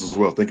questions as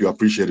well. Thank you. I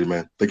appreciate it,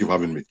 man. Thank you for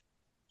having me.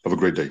 Have a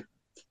great day.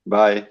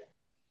 Bye.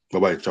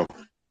 Bye-bye. Ciao.